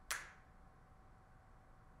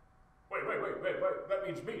 Wait, that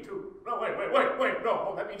means me too. No, wait,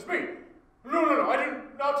 no, that means me. No, I didn't,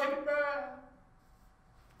 I'll take it back.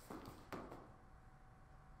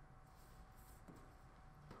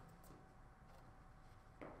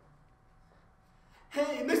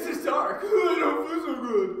 Hey, Mr. Stark, I don't feel so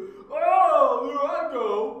good. Oh, here I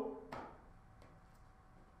go.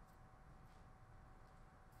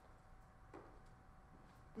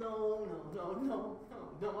 No,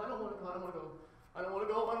 I don't want to go. I don't want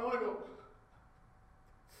to go.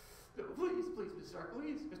 No, please, Mr. Stark,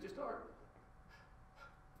 please, Mr. Stark.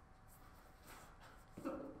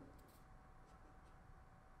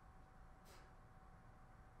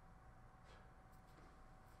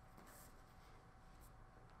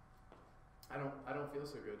 I don't feel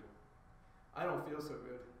so good. I don't feel so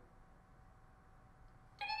good.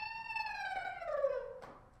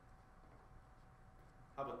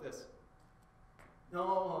 How about this?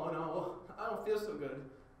 No, I don't feel so good.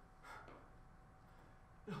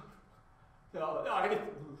 No, I get.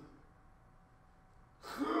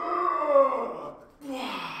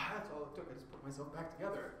 That's all it took. I just put myself back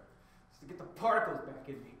together. Just to get the particles back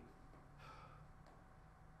in me.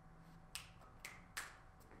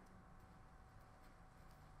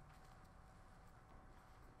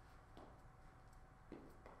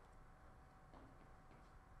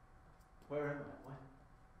 Where am I? What?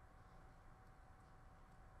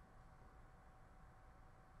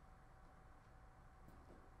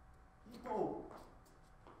 No!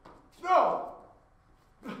 No!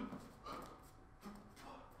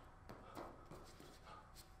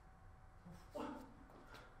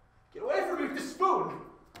 Get away from me with this spoon!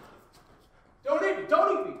 Don't eat me! Don't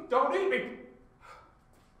eat me! Don't eat me!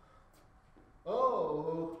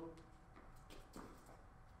 Oh.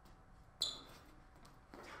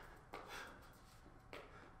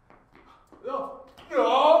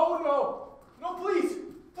 No, please!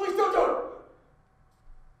 Please don't do it!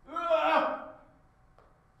 Ah!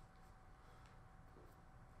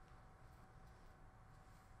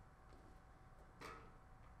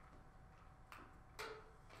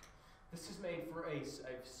 This is made for a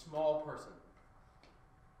small person.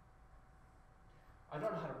 I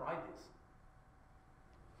don't know how to ride this.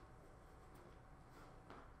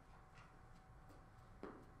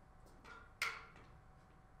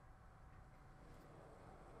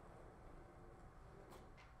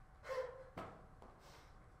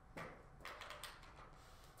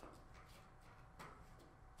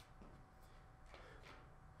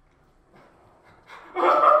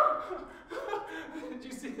 Did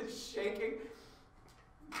you see it shaking?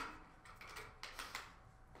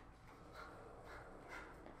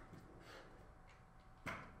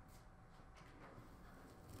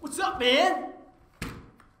 What's up, man?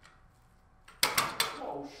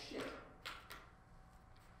 Oh, shit.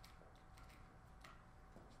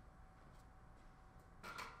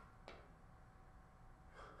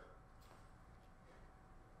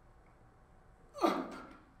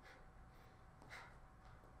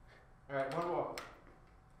 All right, one more.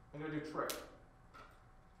 I'm gonna do a trick.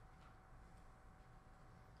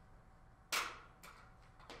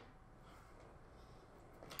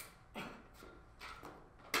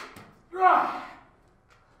 Ah!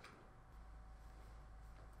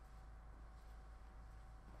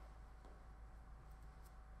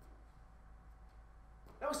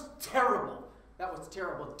 That was terrible. That was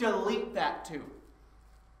terrible. Delete that too.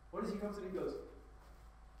 What does he comes in and he goes?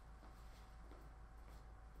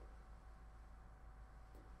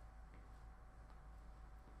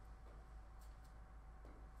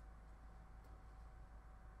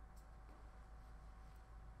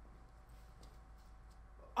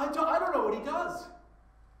 I don't know what he does.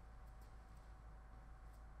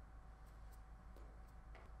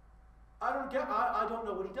 I don't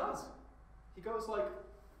know what he does. He goes like,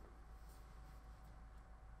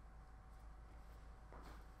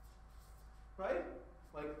 right?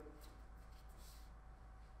 Like,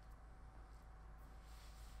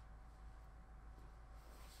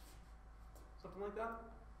 something like that?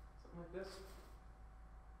 Something like this?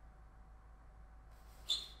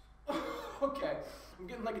 Okay, I'm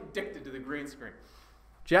getting like addicted to the green screen.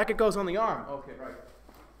 Jacket goes on the arm. Okay, right.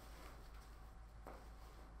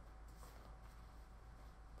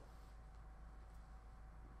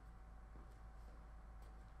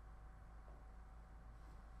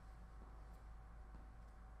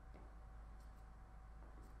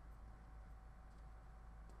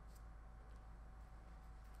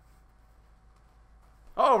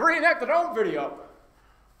 Oh, reenact the dome video.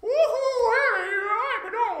 Woohoo! Hey, I'm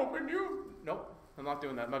a dome, and you. I'm not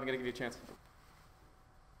doing that. I'm not even gonna give you a chance.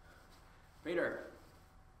 Peter,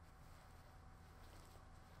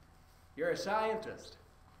 you're a scientist.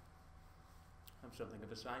 I'm something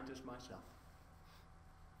of a scientist myself.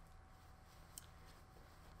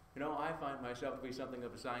 You know, I find myself to be something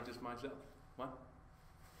of a scientist myself. What?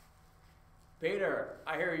 Peter,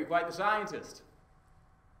 I hear you're quite the scientist.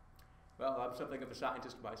 Well, I'm something of a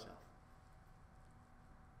scientist myself.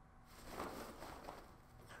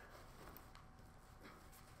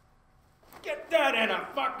 Get that in a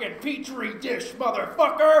fucking petri dish,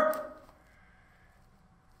 motherfucker!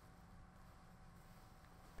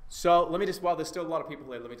 So let me just, while there's still a lot of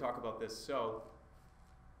people here, let me talk about this. So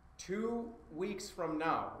 2 weeks from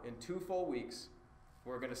now, in 2 full weeks,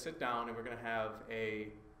 we're going to sit down and we're going to have a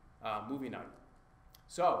movie night.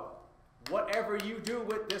 So whatever you do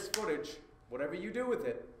with this footage, whatever you do with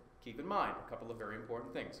it, keep in mind a couple of very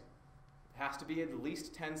important things. It has to be at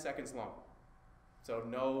least 10 seconds long. So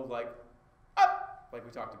no like, up, like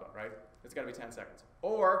we talked about, right? It's got to be 10 seconds.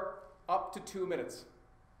 Or up to 2 minutes.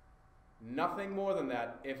 Nothing more than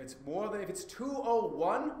that. If it's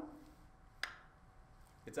 2:01,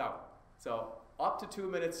 it's out. So up to 2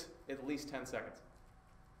 minutes, at least 10 seconds.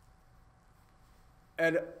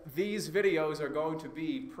 And these videos are going to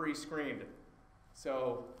be pre-screened.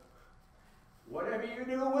 So whatever you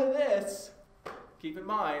do with this, keep in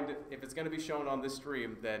mind, if it's going to be shown on this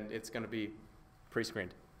stream, then it's going to be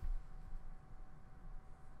pre-screened.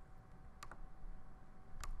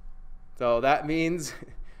 So that means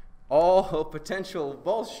all potential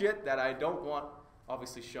bullshit that I don't want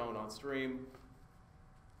obviously shown on stream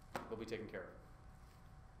will be taken care of.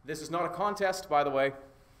 This is not a contest, by the way.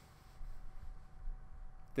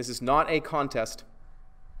 This is not a contest.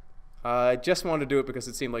 I just wanted to do it because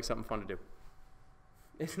it seemed like something fun to do.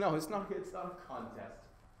 It's not a contest.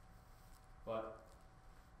 But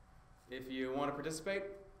if you want to participate,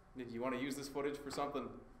 if you want to use this footage for something,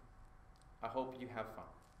 I hope you have fun.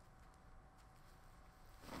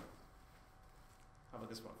 How about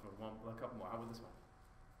this one? A couple more. How about this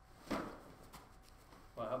one?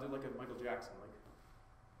 Well, I'll do like a Michael Jackson, like.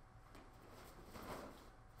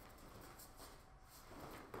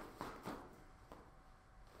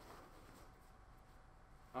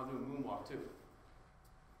 I'll do a moonwalk too.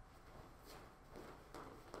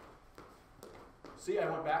 See, I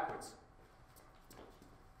went backwards.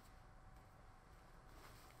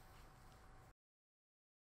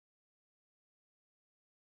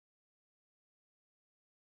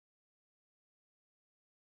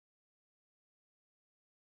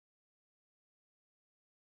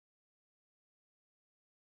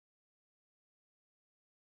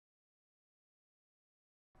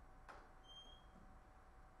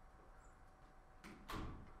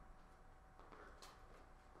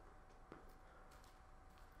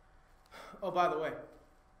 Oh, by the way,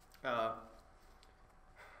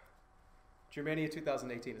 Jerma985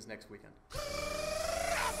 2018 is next weekend.